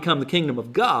does not become the kingdom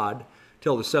of God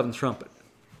till the 7th trumpet.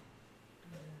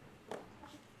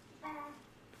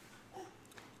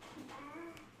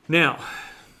 Now,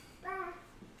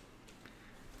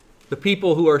 the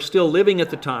people who are still living at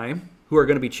the time, who are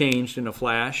going to be changed in a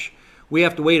flash, we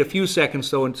have to wait a few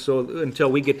seconds though until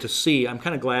we get to see. I'm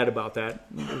kind of glad about that.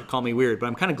 Call me weird, but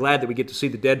I'm kind of glad that we get to see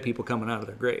the dead people coming out of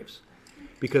their graves,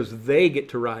 because they get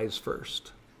to rise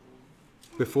first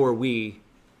before we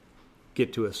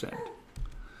get to ascend.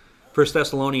 1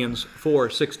 Thessalonians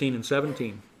 4:16 and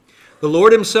 17. The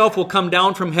Lord himself will come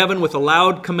down from heaven with a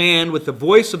loud command, with the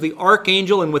voice of the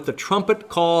archangel, and with the trumpet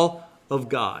call of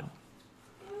God.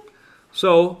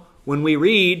 So, when we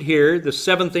read here, the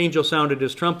 7th angel sounded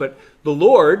his trumpet, the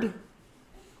Lord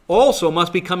also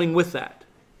must be coming with that.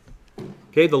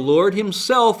 Okay, the Lord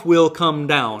himself will come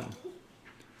down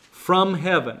from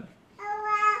heaven.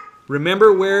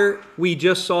 Remember where we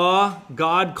just saw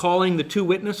God calling the two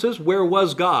witnesses? Where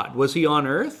was God? Was he on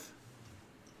earth?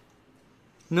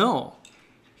 No.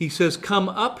 He says, come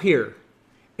up here.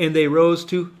 And they rose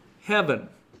to heaven.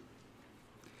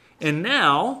 And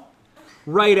now,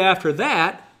 right after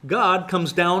that, God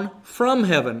comes down from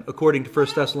heaven, according to 1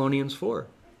 Thessalonians 4.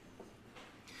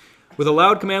 With a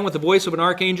loud command, with the voice of an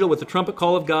archangel, with the trumpet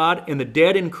call of God, and the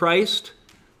dead in Christ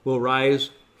will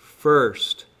rise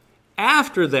first.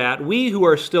 After that, we who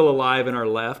are still alive and are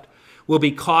left will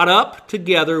be caught up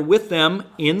together with them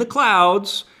in the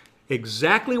clouds,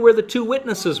 exactly where the two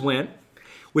witnesses went,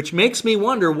 which makes me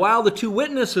wonder, while the two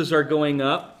witnesses are going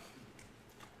up,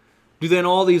 do then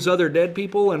all these other dead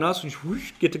people and us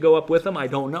get to go up with them? I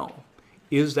don't know.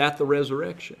 Is that the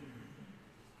resurrection?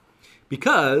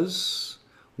 Because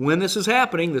when this is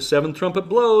happening, the 7th trumpet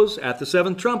blows. At the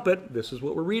 7th trumpet, this is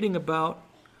what we're reading about.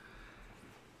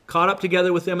 Caught up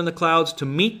together with them in the clouds to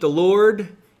meet the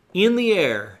Lord in the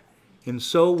air. And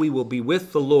so we will be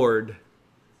with the Lord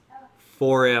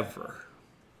forever.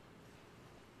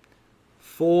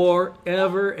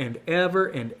 Forever and ever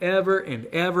and ever and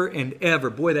ever and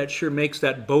ever. Boy, that sure makes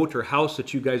that boat or house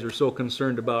that you guys are so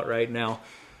concerned about right now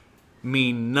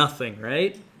mean nothing,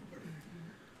 right?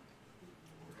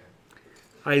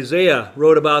 Isaiah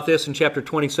wrote about this in chapter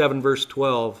 27, verse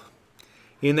 12.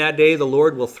 In that day the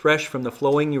Lord will thresh from the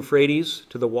flowing Euphrates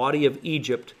to the wadi of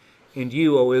Egypt, and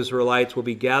you, O Israelites, will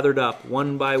be gathered up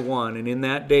one by one, and in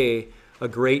that day a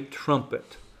great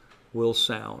trumpet will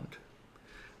sound.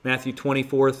 Matthew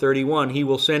 24:31, he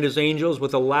will send his angels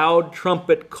with a loud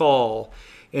trumpet call,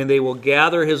 and they will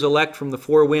gather his elect from the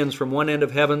four winds, from one end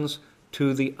of heavens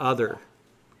to the other.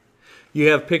 You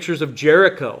have pictures of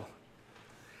Jericho.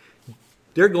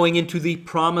 They're going into the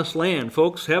promised land.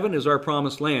 Folks, heaven is our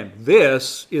promised land.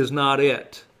 This is not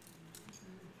it.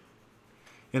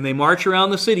 And they march around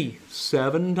the city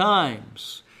 7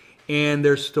 times. And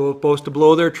they're supposed to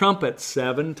blow their trumpet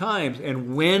 7 times.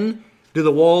 And when do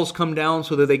the walls come down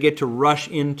so that they get to rush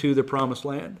into the promised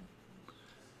land?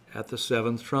 At the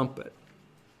 7th trumpet.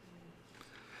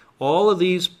 All of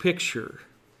these picture.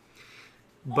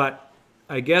 But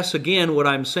I guess, again, what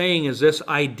I'm saying is this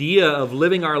idea of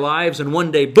living our lives and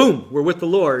one day, boom, we're with the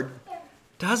Lord,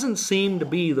 doesn't seem to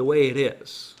be the way it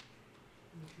is.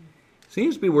 It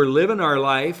seems to be we're living our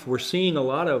life, we're seeing a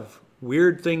lot of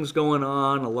weird things going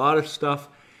on, a lot of stuff,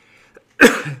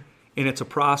 and it's a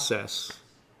process.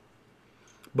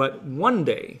 But one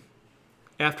day,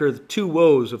 after the 2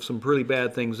 woes of some pretty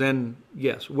bad things, then,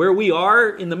 yes, where we are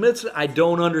in the midst, I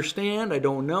don't understand, I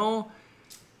don't know.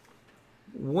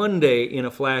 One day, in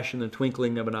a flash, in the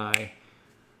twinkling of an eye,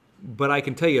 But I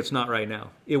can tell you it's not right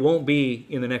now. It won't be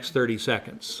in the next 30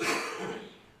 seconds.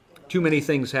 Too many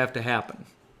things have to happen.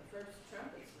 The first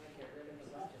trumpets might get rid of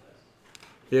a bunch of us.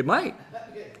 It might.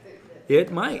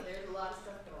 It might. There's a lot of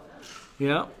stuff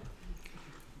going on. Yeah.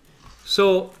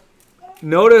 So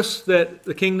notice that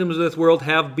the kingdoms of this world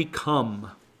have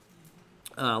become.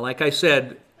 Like I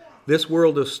said, this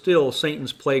world is still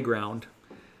Satan's playground.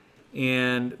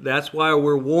 And that's why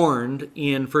we're warned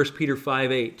in 1 Peter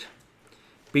 5:8.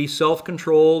 Be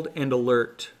self-controlled and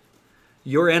alert.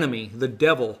 Your enemy, the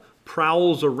devil,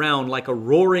 prowls around like a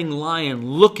roaring lion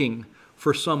looking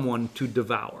for someone to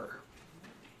devour.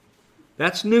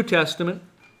 That's New Testament,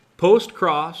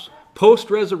 post-cross,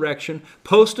 post-resurrection,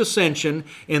 post-ascension,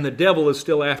 and the devil is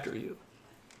still after you.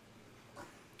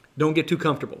 Don't get too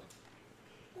comfortable.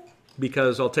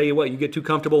 Because I'll tell you what, you get too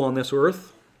comfortable on this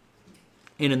earth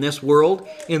and in this world,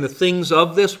 in the things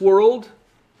of this world,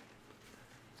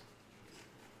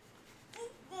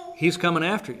 he's coming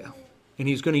after you. And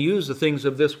he's going to use the things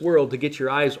of this world to get your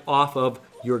eyes off of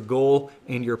your goal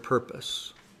and your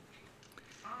purpose.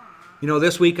 You know,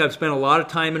 this week I've spent a lot of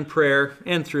time in prayer,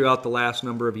 and throughout the last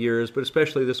number of years, but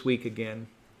especially this week again,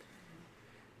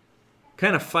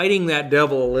 kind of fighting that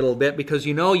devil a little bit, because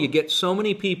you get so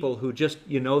many people who just,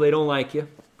 they don't like you.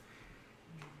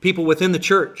 People within the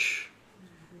church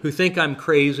who think I'm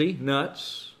crazy,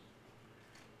 nuts,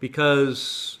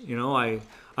 because,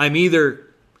 I'm either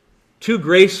too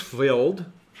grace-filled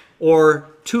or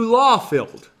too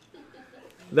law-filled.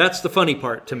 That's the funny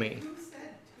part to me. Who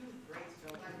said too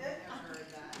graceful? I've never heard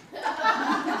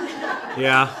that.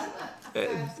 Yeah.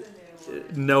 That's a new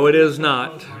one. No, it is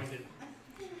not.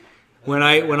 When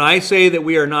I say that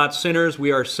we are not sinners,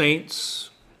 we are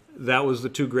saints, that was the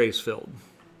too grace-filled.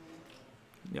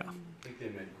 Yeah. I think they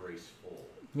meant graceful.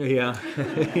 Yeah.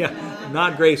 Yeah.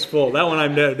 Not graceful. That one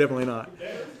I'm definitely not.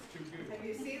 Have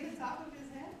you seen the top of his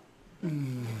head?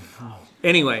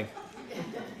 Anyway,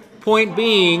 point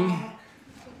being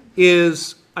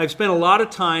is I've spent a lot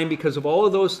of time because of all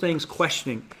of those things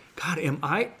questioning,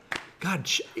 God,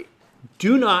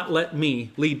 do not let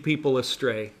me lead people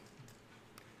astray.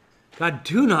 God,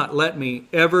 do not let me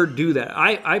ever do that.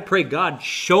 I pray, God,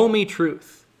 show me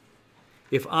truth.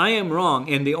 If I am wrong,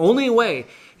 and the only way,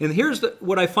 and here's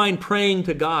what I find praying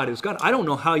to God is, God, I don't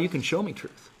know how you can show me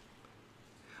truth.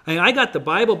 I got the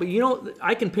Bible, but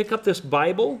I can pick up this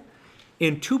Bible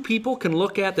and two people can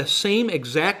look at the same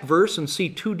exact verse and see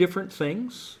two different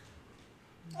things.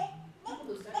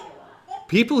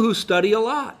 People who study a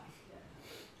lot.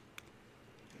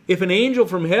 If an angel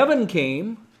from heaven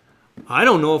came, I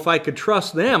don't know if I could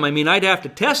trust them. I'd have to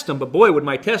test them, but boy, would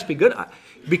my test be good.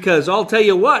 Because I'll tell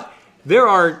you what, there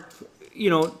are,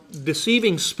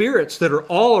 deceiving spirits that are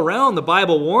all around the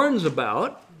Bible warns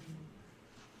about.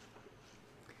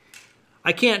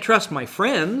 I can't trust my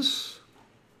friends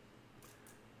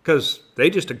because they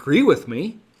just agree with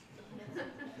me.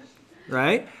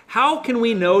 Right? How can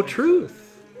we know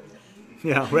truth?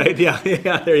 Yeah, right. Yeah,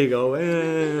 there you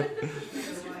go.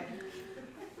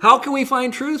 How can we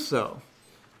find truth, though?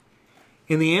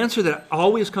 And the answer that I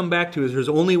always come back to is there's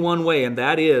only one way, and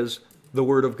that is the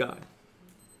Word of God.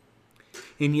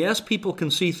 And yes, people can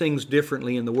see things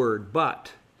differently in the Word,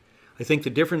 but I think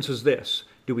the difference is this.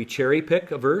 Do we cherry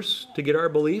pick a verse to get our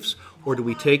beliefs, or do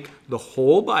we take the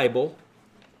whole Bible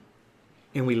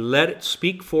and we let it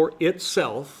speak for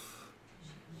itself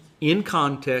in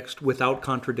context without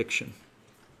contradiction?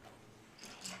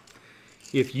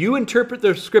 If you interpret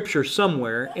the Scripture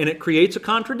somewhere and it creates a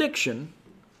contradiction,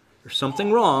 there's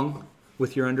something wrong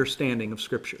with your understanding of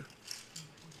Scripture.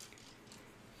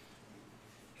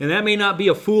 And that may not be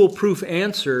a foolproof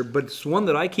answer, but it's one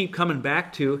that I keep coming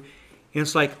back to. And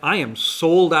it's like, I am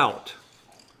sold out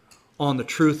on the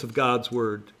truth of God's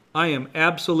Word. I am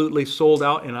absolutely sold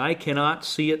out, and I cannot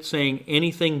see it saying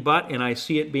anything but, and I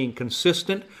see it being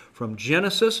consistent from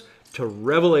Genesis to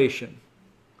Revelation.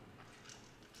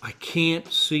 I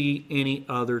can't see any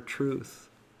other truth.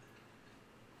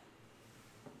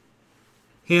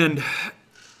 And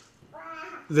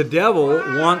the devil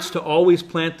wants to always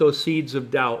plant those seeds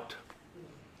of doubt.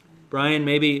 Brian,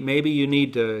 maybe you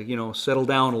need to, settle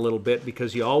down a little bit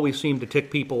because you always seem to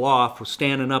tick people off with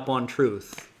standing up on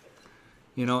truth.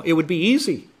 It would be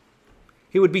easy.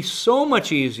 It would be so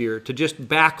much easier to just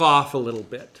back off a little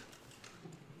bit.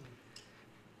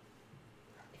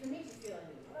 If it makes you feel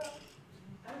any better,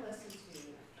 I listen to,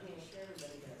 I'm sure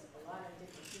everybody does, a lot of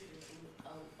different preachers,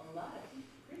 and a lot of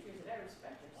preachers that I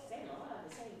respect are saying a lot of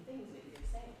the same things that you're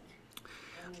saying.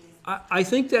 I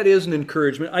think that is an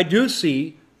encouragement. I do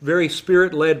see very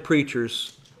Spirit-led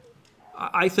preachers,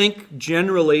 I think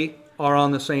generally are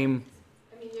on the same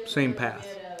there's Same a little path.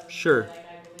 bit of Sure. Like,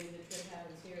 I believe the trip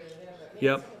happens here or there, but man,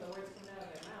 Yep. some of the words come out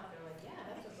of their mouth, they're like, yeah,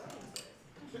 that's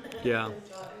what Brian says. Yeah.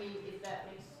 So, I mean, if that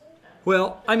makes,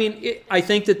 Well, I mean, I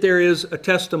think that there is a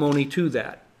testimony to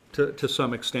that, to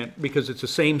some extent, because it's the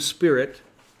same Spirit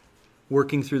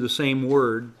working through the same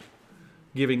Word,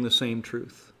 giving the same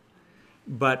truth.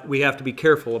 But we have to be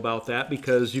careful about that,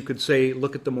 because you could say,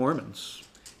 look at the Mormons.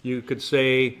 You could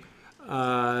say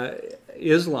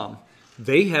Islam.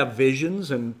 They have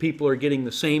visions, and people are getting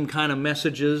the same kind of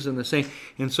messages and the same,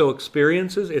 and so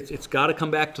experiences. It's got to come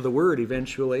back to the Word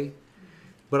eventually.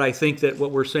 But I think that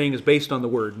what we're saying is based on the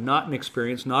Word, not an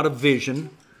experience, not a vision,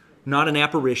 not an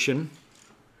apparition,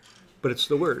 but it's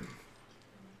the Word.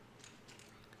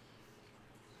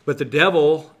 But the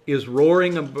devil is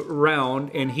roaring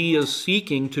around, and he is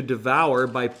seeking to devour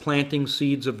by planting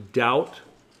seeds of doubt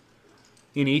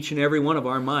in each and every one of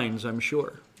our minds, I'm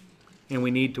sure. And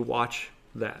we need to watch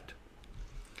that.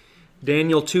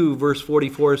 Daniel 2, verse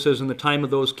 44 says, in the time of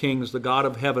those kings, the God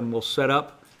of heaven will set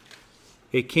up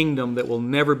a kingdom that will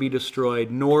never be destroyed,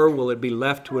 nor will it be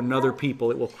left to another people.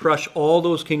 It will crush all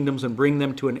those kingdoms and bring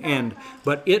them to an end,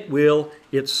 but it will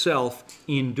itself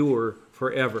endure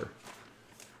forever.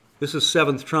 This is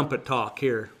seventh trumpet talk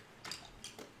here.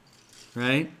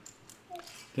 Right?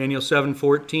 Daniel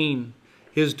 7:14.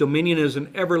 His dominion is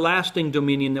an everlasting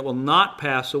dominion that will not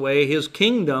pass away. His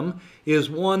kingdom is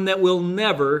one that will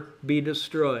never be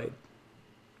destroyed.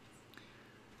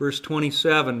 Verse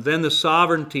 27, then the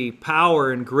sovereignty,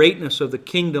 power, and greatness of the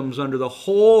kingdoms under the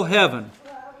whole heaven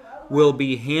will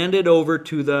be handed over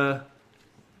to the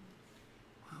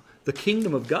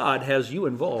kingdom of God has you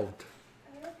involved.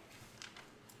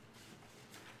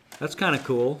 That's kind of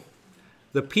cool.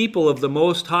 The people of the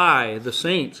Most High, the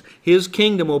saints, His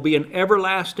kingdom will be an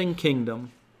everlasting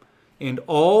kingdom, and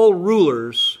all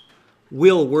rulers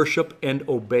will worship and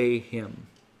obey Him.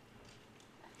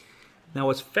 Now,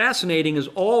 what's fascinating is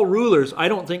all rulers, I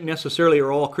don't think necessarily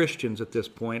are all Christians at this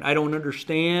point. I don't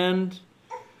understand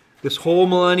this whole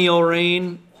millennial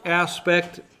reign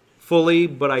aspect fully,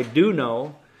 but I do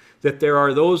know that there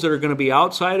are those that are going to be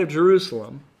outside of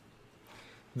Jerusalem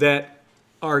that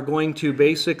are going to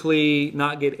basically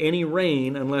not get any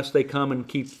rain unless they come and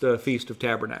keep the Feast of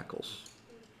Tabernacles.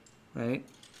 Right?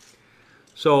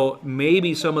 So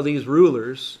maybe some of these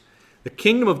rulers, the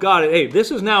kingdom of God, hey,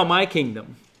 this is now my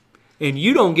kingdom. And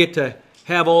you don't get to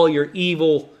have all your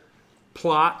evil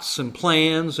plots and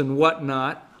plans and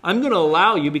whatnot. I'm going to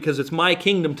allow you, because it's my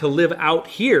kingdom, to live out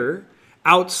here,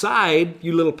 outside,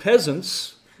 you little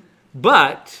peasants.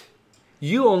 But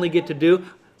you only get to do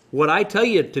what I tell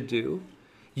you to do.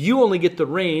 You only get the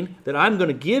rain that I'm going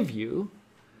to give you,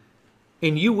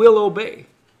 and you will obey.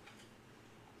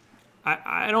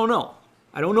 I don't know.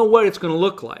 I don't know what it's going to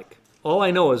look like. All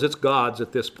I know is it's God's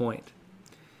at this point.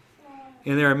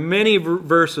 And there are many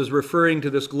verses referring to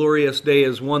this glorious day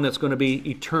as one that's going to be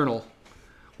eternal,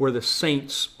 where the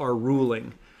saints are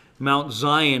ruling. Mount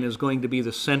Zion is going to be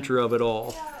the center of it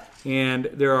all. And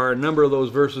there are a number of those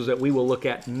verses that we will look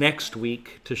at next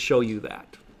week to show you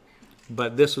that.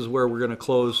 But this is where we're going to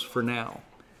close for now.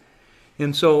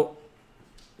 And so,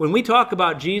 when we talk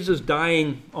about Jesus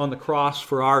dying on the cross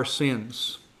for our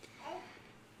sins,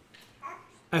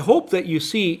 I hope that you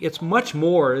see it's much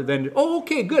more than, oh,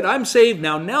 okay, good, I'm saved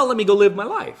now. Now let me go live my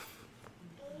life.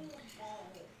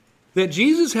 That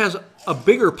Jesus has a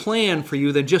bigger plan for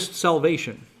you than just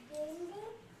salvation.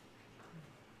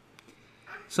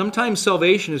 Sometimes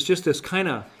salvation is just this kind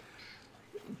of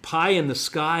pie in the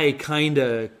sky kind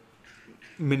of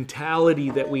mentality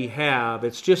that we have.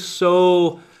 It's just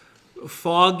so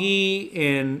foggy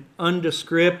and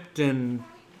undescript and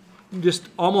just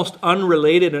almost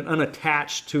unrelated and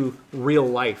unattached to real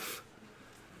life.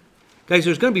 Guys,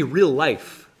 there's going to be real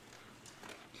life.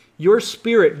 Your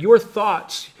spirit, your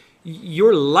thoughts,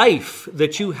 your life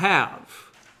that you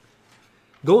have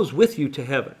goes with you to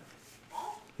heaven.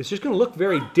 It's just going to look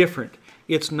very different.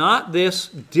 It's not this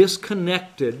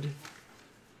disconnected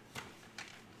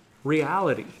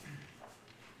reality.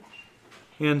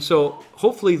 And so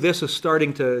hopefully this is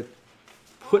starting to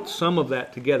put some of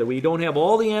that together. We don't have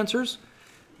all the answers,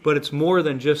 but it's more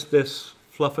than just this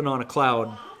fluffing on a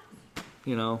cloud,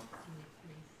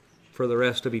 for the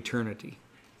rest of eternity.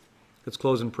 Let's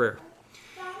close in prayer.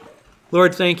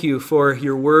 Lord, thank you for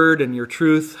your word and your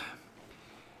truth.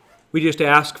 We just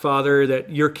ask, Father,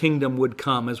 that your kingdom would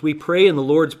come. As we pray in the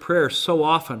Lord's Prayer so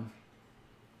often,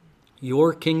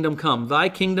 your kingdom come,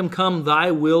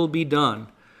 thy will be done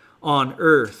on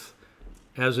earth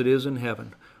as it is in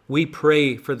heaven. We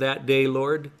pray for that day,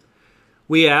 Lord.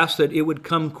 We ask that it would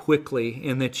come quickly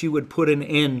and that you would put an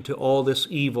end to all this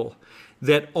evil,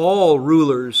 that all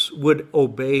rulers would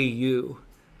obey you,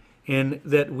 and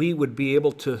that we would be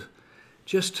able to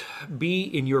just be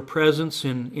in your presence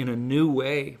in a new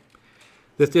way,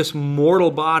 that this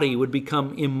mortal body would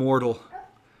become immortal,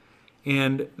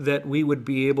 and that we would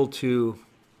be able to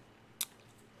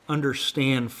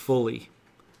understand fully.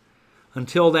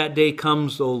 Until that day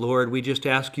comes, O Lord, we just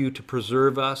ask you to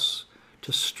preserve us,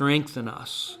 to strengthen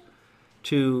us,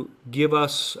 to give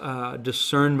us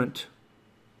discernment,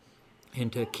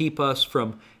 and to keep us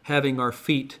from having our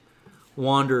feet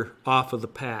wander off of the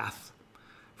path,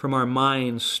 from our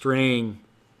minds straying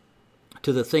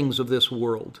to the things of this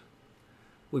world.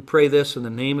 We pray this in the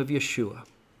name of Yeshua.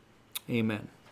 Amen.